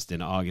 Budapest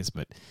in August.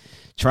 But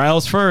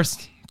trials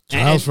first.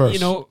 Trials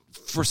first.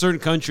 For certain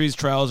countries,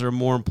 trials are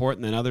more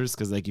important than others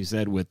because, like you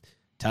said, with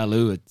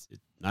Talou, it's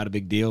not a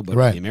big deal.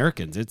 But the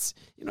Americans, it's,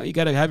 you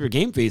got to have your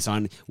game face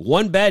on.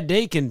 One bad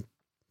day can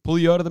pull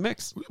you out of the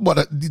mix.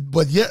 But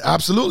yeah,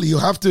 absolutely. You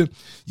have to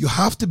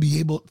be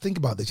able, think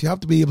about this. You have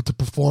to be able to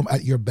perform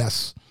at your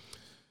best,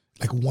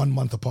 like 1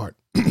 month apart.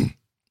 Right?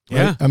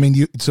 Yeah. I mean,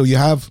 you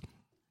have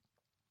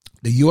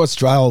the U.S.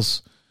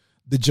 trials,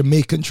 the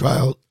Jamaican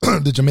trials.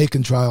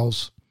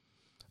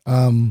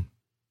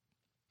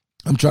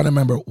 I'm trying to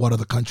remember what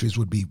other countries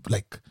would be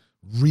like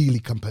really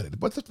competitive,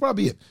 but that's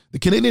probably it. The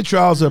Canadian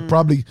trials are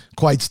probably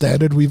quite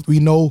standard. We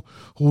know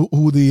who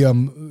we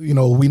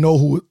know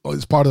who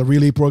is part of the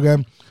relay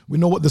program. We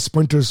know what the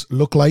sprinters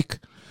look like.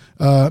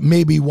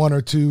 Maybe one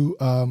or two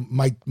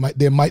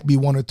there might be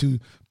one or two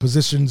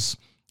positions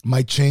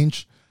might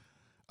change.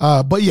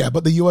 But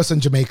the U.S.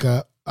 and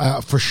Jamaica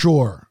for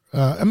sure.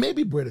 And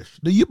maybe British.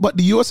 But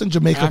the U.S. and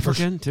Jamaica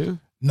African too.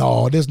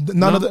 No, there's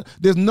none of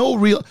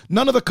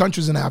the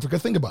countries in Africa.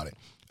 Think about it.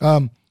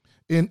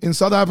 In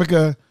South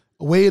Africa,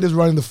 Wade is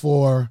running the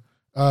 4.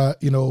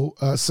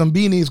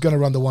 Sambini is going to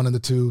run the 1 and the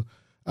 2.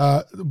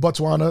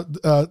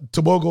 Botswana,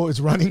 Tobago is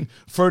running.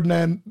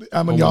 Ferdinand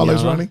Amanyala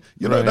is running.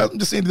 I'm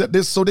just saying that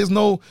there's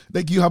no,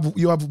 like, you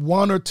have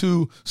 1 or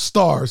 2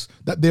 stars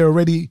that they're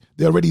already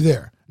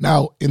there.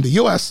 Now in the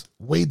U.S.,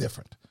 way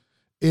different.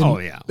 In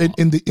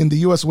the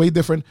U.S., way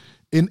different.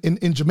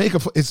 In Jamaica,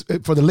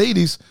 for the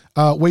ladies,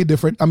 way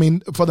different. I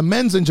mean, for the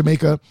men's in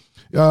Jamaica,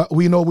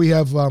 we know we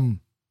have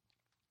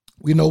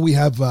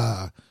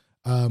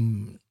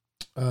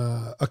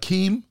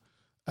Akeem,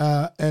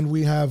 and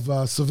we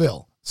have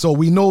Seville. So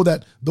we know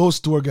that those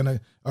two are gonna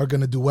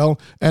do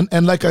well.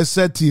 And like I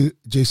said to you,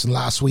 Jason,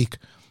 last week,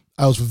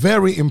 I was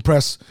very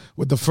impressed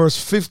with the first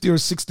 50 or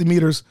 60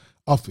 meters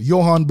of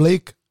Johan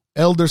Blake,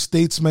 elder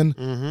statesman.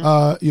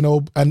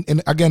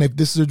 And again, if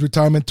this is a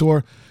retirement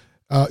tour,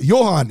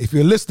 Johan, if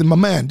you're listening, my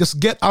man, just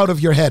get out of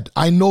your head.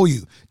 I know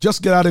you.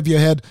 Just get out of your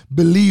head.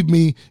 Believe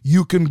me,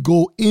 you can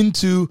go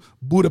into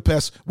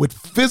Budapest with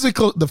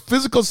the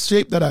physical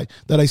shape that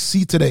I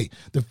see today.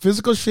 The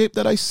physical shape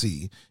that I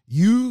see,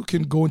 you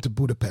can go into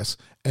Budapest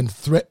and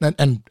threaten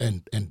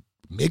and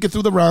make it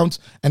through the rounds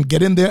and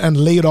get in there and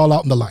lay it all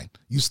out on the line.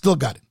 You still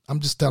got it. I'm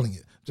just telling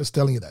you. Just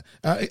telling you that.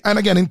 And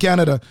again, in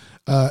Canada,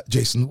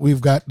 Jason, we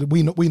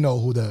know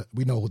who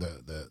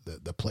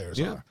the players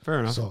are. Yeah, fair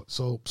enough.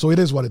 So it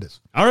is what it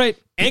is. All right,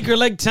 anchor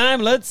leg time.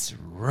 Let's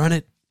run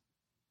it.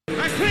 A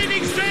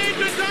cleaning stage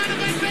with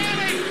Donovan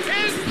Bailey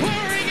is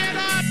pouring it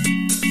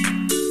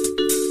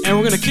on. And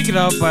we're going to kick it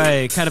out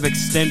by kind of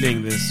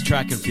extending this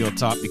track and field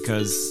talk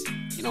because,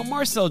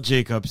 Marcel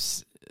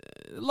Jacobs,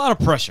 a lot of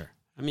pressure.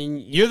 I mean,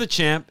 you're the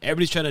champ.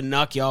 Everybody's trying to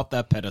knock you off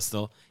that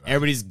pedestal. Right.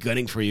 Everybody's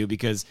gunning for you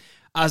because,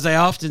 as I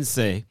often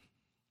say,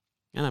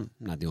 and I'm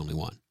not the only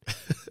one,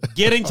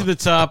 getting to the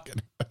top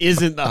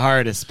isn't the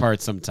hardest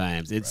part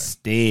sometimes. It's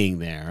staying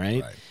there,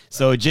 right?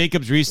 So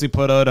Jacobs recently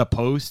put out a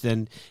post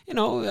and,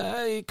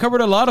 it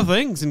covered a lot of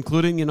things,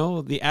 including,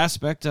 the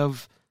aspect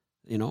of,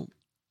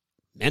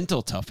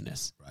 mental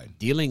toughness,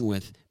 dealing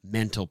with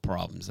mental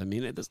problems. I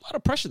mean, there's a lot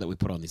of pressure that we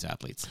put on these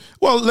athletes.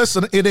 Well,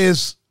 listen, it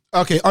is,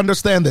 okay,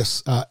 understand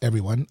this,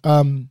 everyone.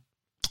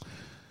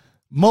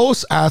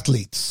 Most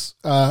athletes,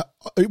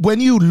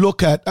 when you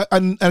look at,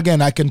 and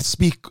again, I can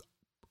speak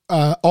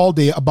all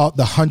day about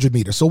the 100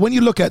 meters. So when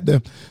you look at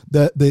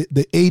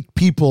the 8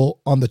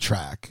 people on the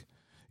track,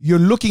 you're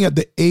looking at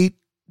the 8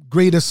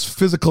 greatest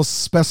physical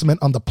specimen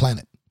on the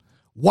planet.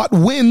 What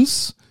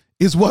wins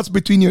is what's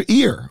between your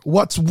ear.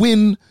 What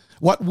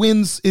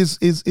wins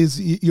is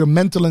your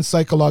mental and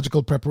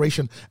psychological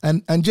preparation.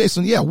 And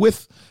Jason, yeah,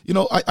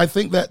 I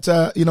think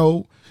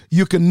that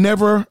you can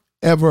never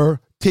ever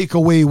take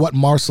away what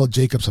Marcel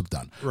Jacobs have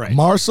done. Right.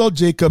 Marcel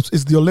Jacobs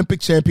is the Olympic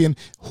champion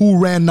who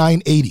ran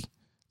 980.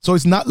 So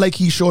it's not like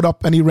he showed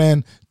up and he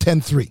ran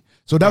 10.3.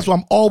 So that's why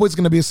I'm always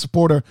going to be a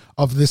supporter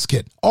of this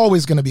kid.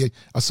 Always going to be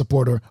a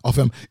supporter of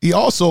him. He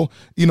also,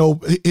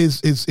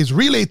 his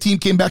relay team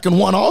came back and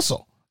won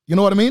also. You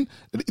know what I mean?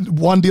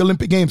 Won the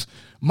Olympic Games.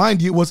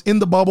 Mind you, it was in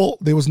the bubble.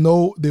 There was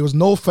no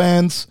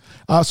fans,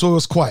 so it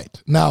was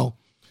quiet. Now,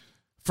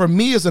 for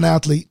me as an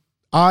athlete,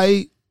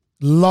 I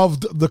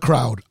loved the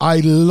crowd.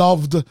 I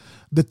loved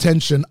the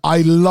tension.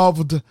 I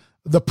loved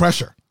the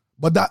pressure.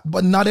 But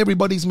not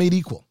everybody's made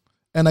equal.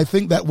 And I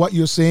think that what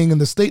you're saying in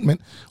the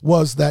statement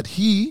was that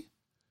he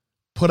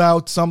put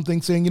out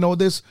something saying,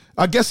 this.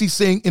 I guess he's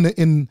saying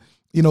in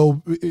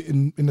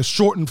a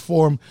shortened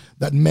form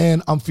that,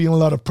 man, I'm feeling a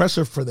lot of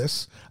pressure for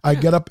this. I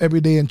get up every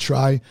day and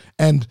try,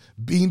 and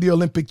being the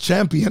Olympic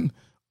champion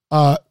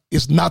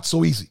is not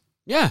so easy.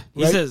 Yeah,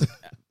 he says,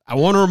 I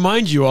want to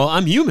remind you all,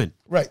 I'm human.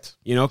 Right.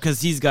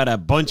 Because he's got a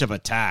bunch of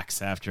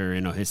attacks after,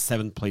 his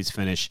 7th place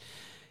finish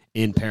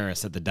in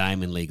Paris at the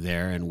Diamond League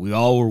there, and we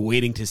all were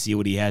waiting to see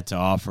what he had to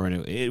offer,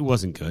 and it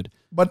wasn't good.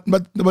 But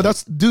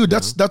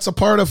that's a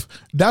part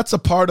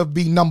of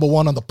being number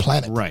one on the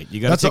planet. Right. You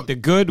got to take the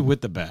good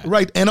with the bad.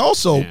 Right. And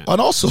also,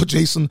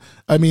 Jason,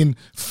 I mean,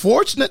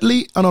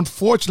 fortunately and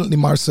unfortunately,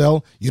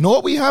 Marcel, you know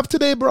what we have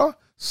today, bro?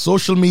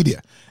 Social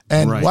media.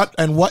 And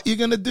what you're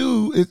going to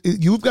do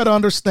is you've got to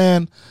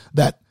understand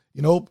that,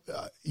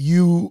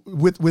 you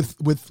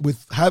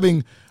with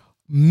having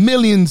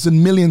millions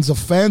and millions of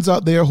fans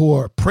out there who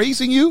are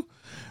praising you,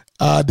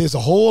 there's a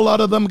whole lot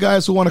of them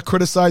guys who want to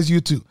criticize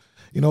you too.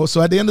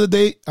 So at the end of the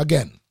day,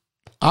 again,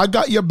 I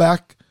got your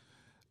back.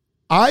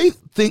 I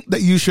think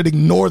that you should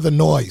ignore the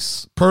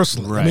noise,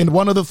 personally. Right. I mean,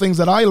 one of the things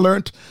that I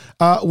learned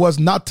was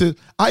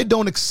I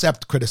don't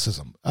accept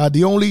criticism.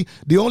 The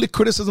only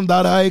criticism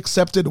that I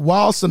accepted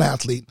whilst an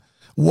athlete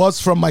was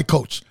from my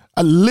coach.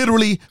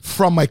 Literally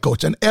from my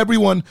coach, and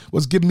everyone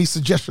was giving me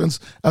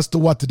suggestions as to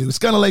what to do. It's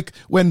kind of like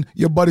when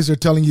your buddies are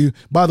telling you,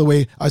 by the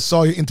way, I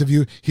saw your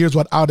interview, here's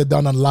what I would have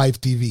done on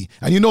live TV,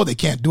 and they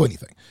can't do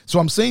anything. So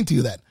I'm saying to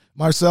you that,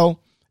 Marcel,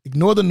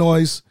 ignore the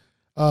noise,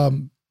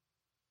 go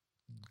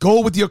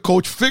with your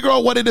coach, figure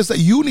out what it is that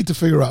you need to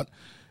figure out,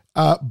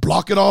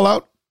 block it all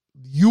out.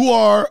 You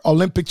are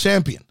Olympic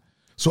champion,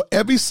 so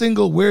every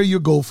single where you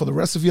go for the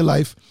rest of your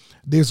life,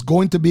 there's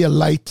going to be a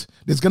light,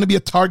 there's going to be a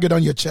target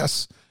on your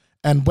chest.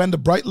 And when the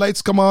bright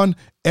lights come on,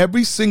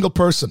 every single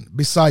person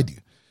beside you,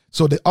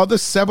 so the other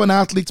 7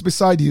 athletes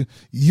beside you,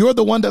 you're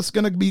the one that's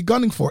going to be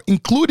gunning for,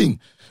 including,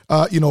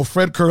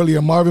 Fred Curley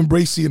and Marvin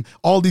Bracey and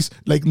all these,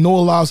 like Noah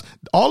Lyles,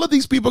 all of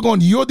these people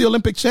going, you're the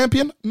Olympic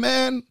champion,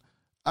 man.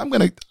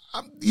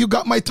 You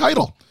got my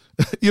title,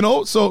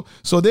 So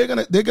they're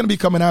gonna be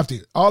coming after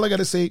you. All I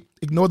gotta say,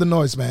 ignore the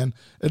noise, man.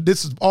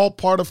 This is all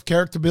part of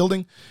character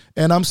building,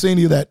 and I'm saying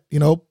to you that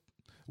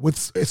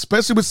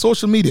especially with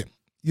social media,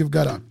 you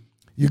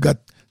got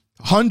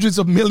hundreds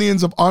of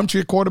millions of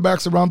armchair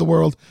quarterbacks around the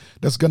world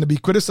that's going to be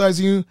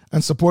criticizing you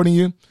and supporting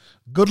you.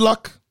 Good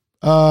luck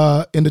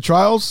in the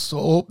trials. So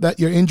hope that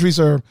your injuries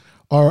are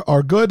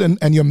good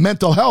and your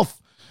mental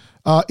health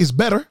is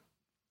better.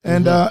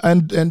 And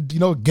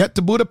get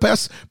to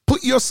Budapest.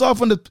 Put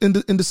yourself in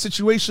the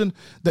situation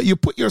that you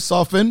put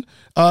yourself in.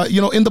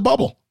 In the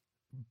bubble.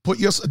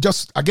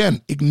 just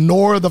again,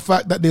 ignore the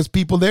fact that there's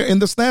people there in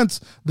the stands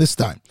this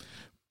time.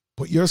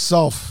 Put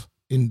yourself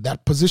in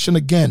that position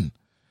again.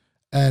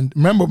 And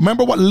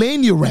remember what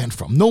lane you ran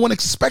from. No one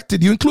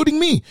expected you, including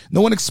me.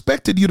 No one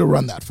expected you to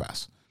run that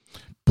fast.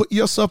 Put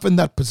yourself in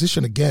that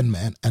position again,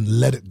 man, and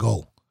let it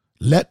go.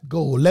 Let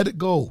it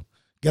go.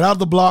 Get out of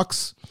the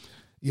blocks.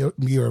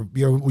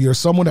 You're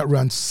someone that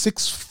runs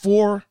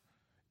 6'4"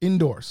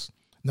 indoors.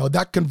 Now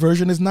that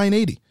conversion is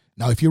 980.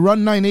 Now if you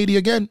run 980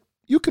 again,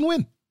 you can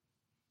win.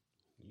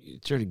 You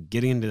started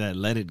getting into that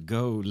let it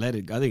go. I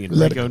think it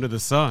might go into the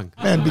song.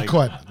 Man, be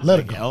quiet. Let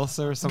it go.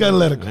 Elsa or something. Gotta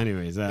let it go.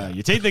 Anyways,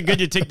 you take the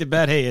good, you take the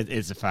bad. Hey,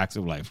 it's the facts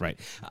of life, right?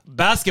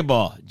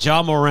 Basketball,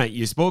 Morant.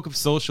 You spoke of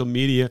social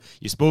media.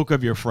 You spoke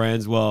of your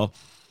friends. Well,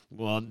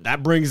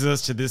 that brings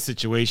us to this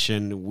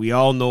situation. We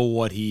all know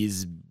what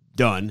he's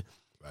done.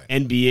 Right.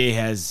 NBA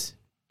has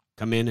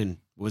come in, and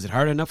was it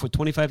hard enough with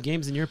 25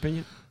 games in your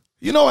opinion?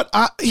 You know what,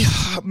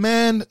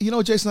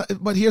 Jason,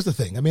 but here's the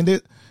thing. I mean,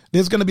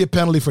 there's going to be a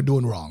penalty for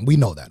doing wrong. We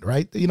know that,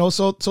 right?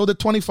 So the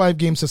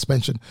 25-game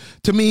suspension,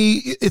 to me,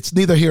 it's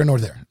neither here nor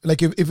there.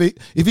 Like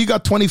if he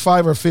got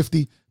 25 or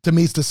 50, to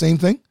me, it's the same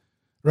thing,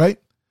 right?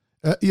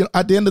 At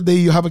the end of the day,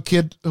 you have a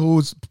kid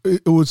who's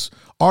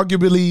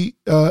arguably,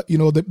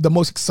 the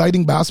most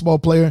exciting basketball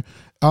player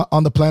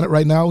on the planet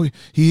right now.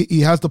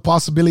 He has the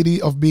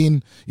possibility of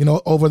being,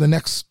 over the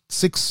next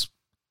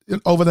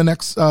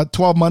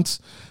 12 months,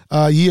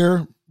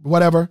 year,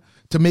 whatever,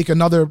 to make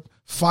another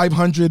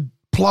 500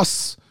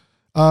 plus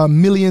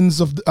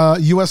millions of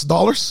US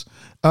dollars,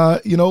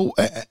 I'm not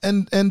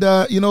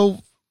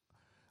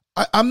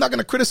going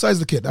to criticize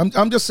the kid.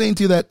 I'm just saying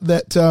to you that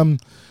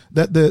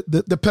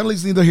the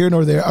penalty's neither here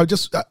nor there. I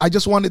just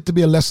want it to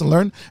be a lesson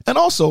learned. And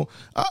also,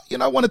 I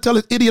want to tell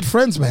his idiot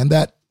friends, man,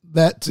 that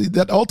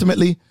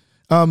ultimately,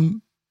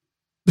 the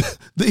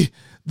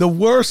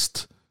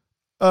worst.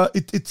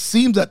 It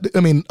seems that, I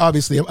mean,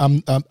 obviously,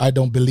 I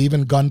don't believe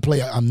in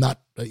gunplay. I'm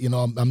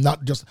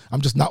just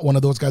not one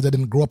of those guys that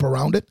didn't grow up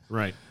around it.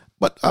 Right.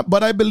 But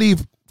I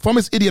believe from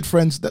his idiot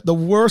friends that the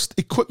worst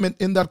equipment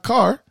in that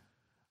car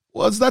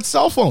was that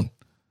cell phone.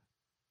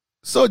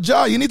 So,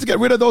 you need to get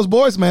rid of those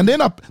boys, man. They're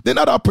not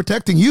out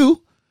protecting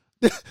you.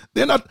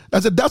 They're not.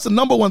 I said that's the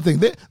number one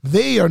thing.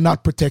 They are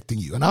not protecting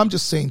you. And I'm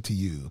just saying to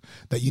you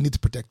that you need to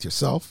protect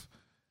yourself.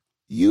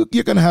 You're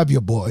gonna have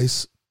your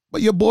boys,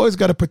 but your boys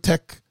got to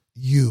protect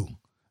you.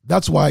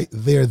 That's why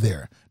they're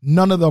there.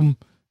 None of them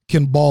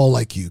can ball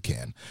like you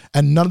can,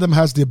 and none of them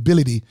has the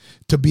ability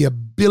to be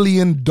 $1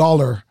 billion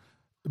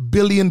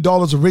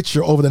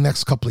richer over the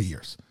next couple of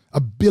years.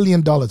 $1 billion,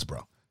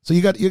 bro. So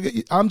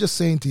I'm just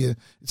saying to you.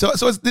 So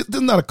this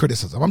is not a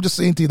criticism. I'm just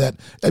saying to you that,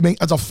 I mean,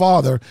 as a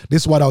father,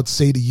 this is what I would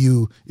say to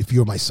you if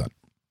you're my son.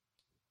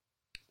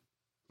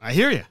 I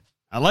hear you.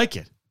 I like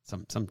it.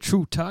 Some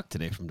true talk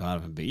today from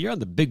Donovan B. You're on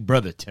the big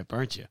brother tip,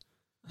 aren't you?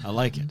 I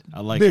like it.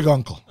 Big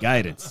uncle.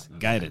 Guidance.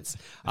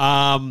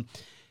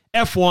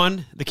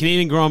 F1, the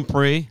Canadian Grand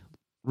Prix,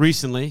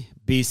 recently,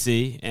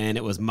 BC, and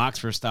it was Max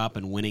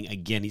Verstappen winning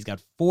again. He's got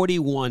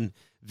 41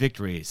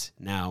 victories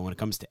now when it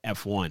comes to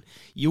F1.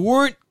 You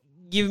weren't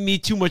giving me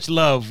too much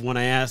love when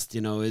I asked,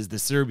 is the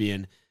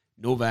Serbian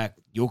Novak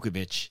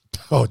Djokovic,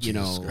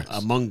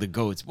 among the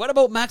GOATs. What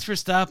about Max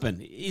Verstappen?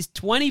 He's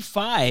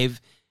 25.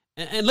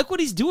 And look what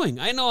he's doing.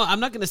 I know I'm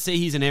not going to say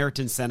he's an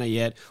Ayrton Senna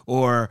yet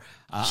or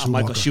a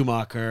Michael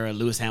Schumacher or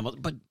Lewis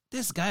Hamilton, but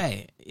this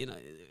guy,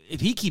 if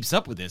he keeps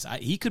up with this,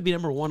 he could be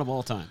number one of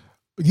all time.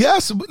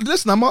 Yes,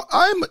 listen,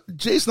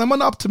 Jason. I'm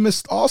an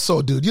optimist,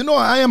 also, dude.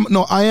 I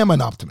am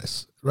an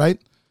optimist, right?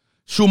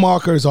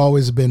 Schumacher has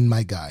always been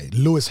my guy.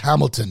 Lewis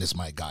Hamilton is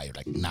my guy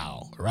right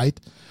now, right?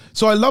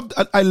 So I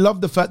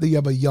love the fact that you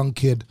have a young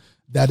kid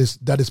that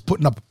is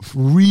putting up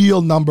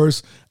real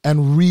numbers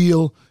and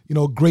real,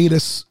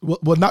 greatest,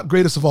 well, not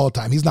greatest of all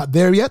time. He's not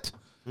there yet,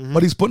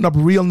 but he's putting up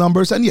real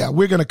numbers. And yeah,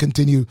 we're going to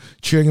continue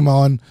cheering him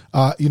on,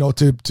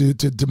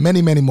 to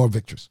many, many more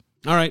victories.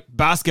 All right.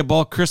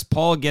 Basketball, Chris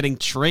Paul getting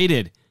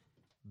traded.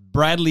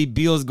 Bradley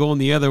Beal's going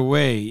the other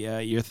way.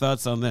 Your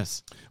thoughts on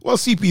this? Well,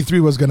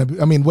 CP3 was going to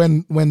be, I mean,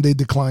 when they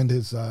declined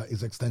his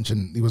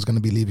extension, he was going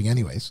to be leaving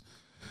anyways.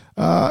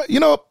 I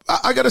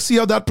got to see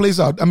how that plays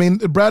out. I mean,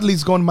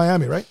 Bradley's going to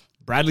Miami, right?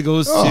 Bradley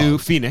goes to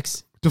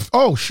Phoenix.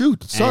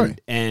 Sorry.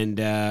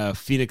 And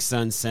Phoenix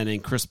Suns sending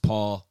Chris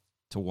Paul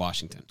to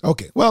Washington.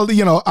 Okay. Well,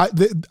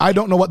 I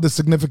don't know what the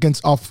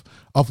significance of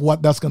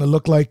what that's going to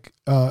look like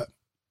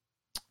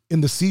in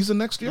the season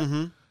next year.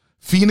 Mm-hmm.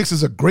 Phoenix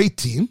is a great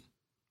team,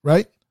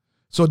 right?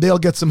 So they'll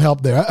get some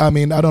help there. I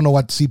mean, I don't know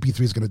what CP3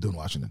 is going to do in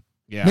Washington.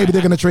 Yeah, maybe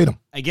they're going to trade him.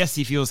 I guess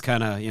he feels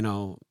kind of,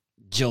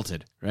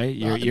 jilted, right?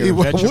 You're a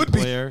veteran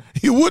player.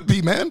 He would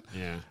be, man.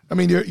 Yeah. I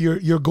mean,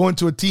 you're going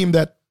to a team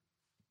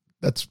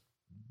that's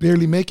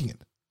barely making it.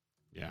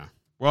 Yeah.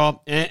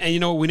 Well,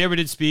 and we never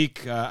did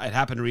speak. It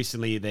happened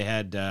recently. They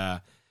had,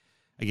 I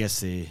guess,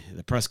 the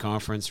press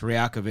conference.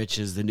 Rajakovic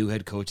is the new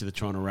head coach of the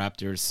Toronto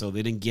Raptors, so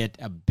they didn't get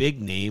a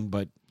big name,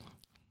 but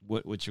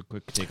what's your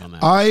quick take on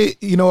that?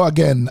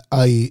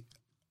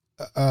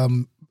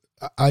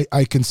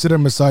 I consider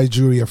Masai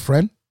Ujiri a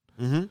friend,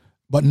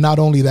 but not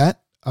only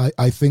that,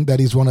 I think that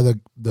he's one of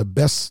the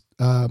best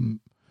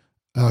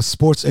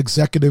sports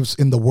executives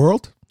in the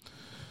world.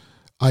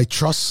 I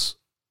trust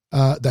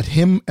that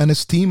him and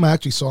his team, I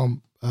actually saw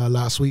him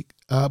last week,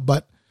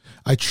 but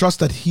I trust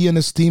that he and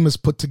his team has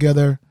put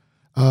together,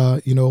 their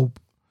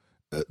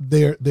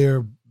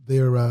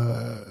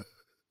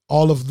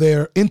all of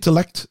their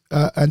intellect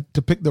and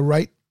to pick the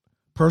right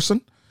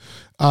person.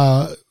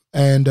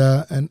 And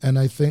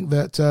I think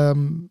that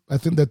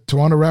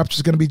Toronto Raptors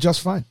is going to be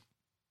just fine.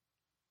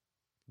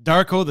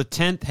 Darko, the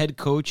 10th head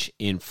coach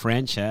in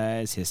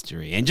franchise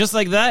history. And just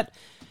like that,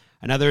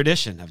 another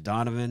edition of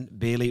Donovan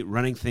Bailey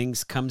Running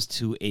Things comes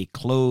to a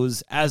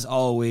close. As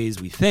always,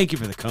 we thank you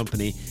for the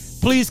company.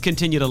 Please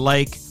continue to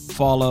like,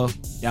 follow,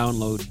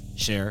 download,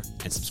 share,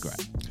 and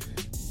subscribe.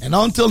 And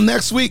until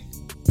next week,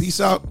 peace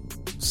out.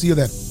 See you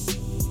then.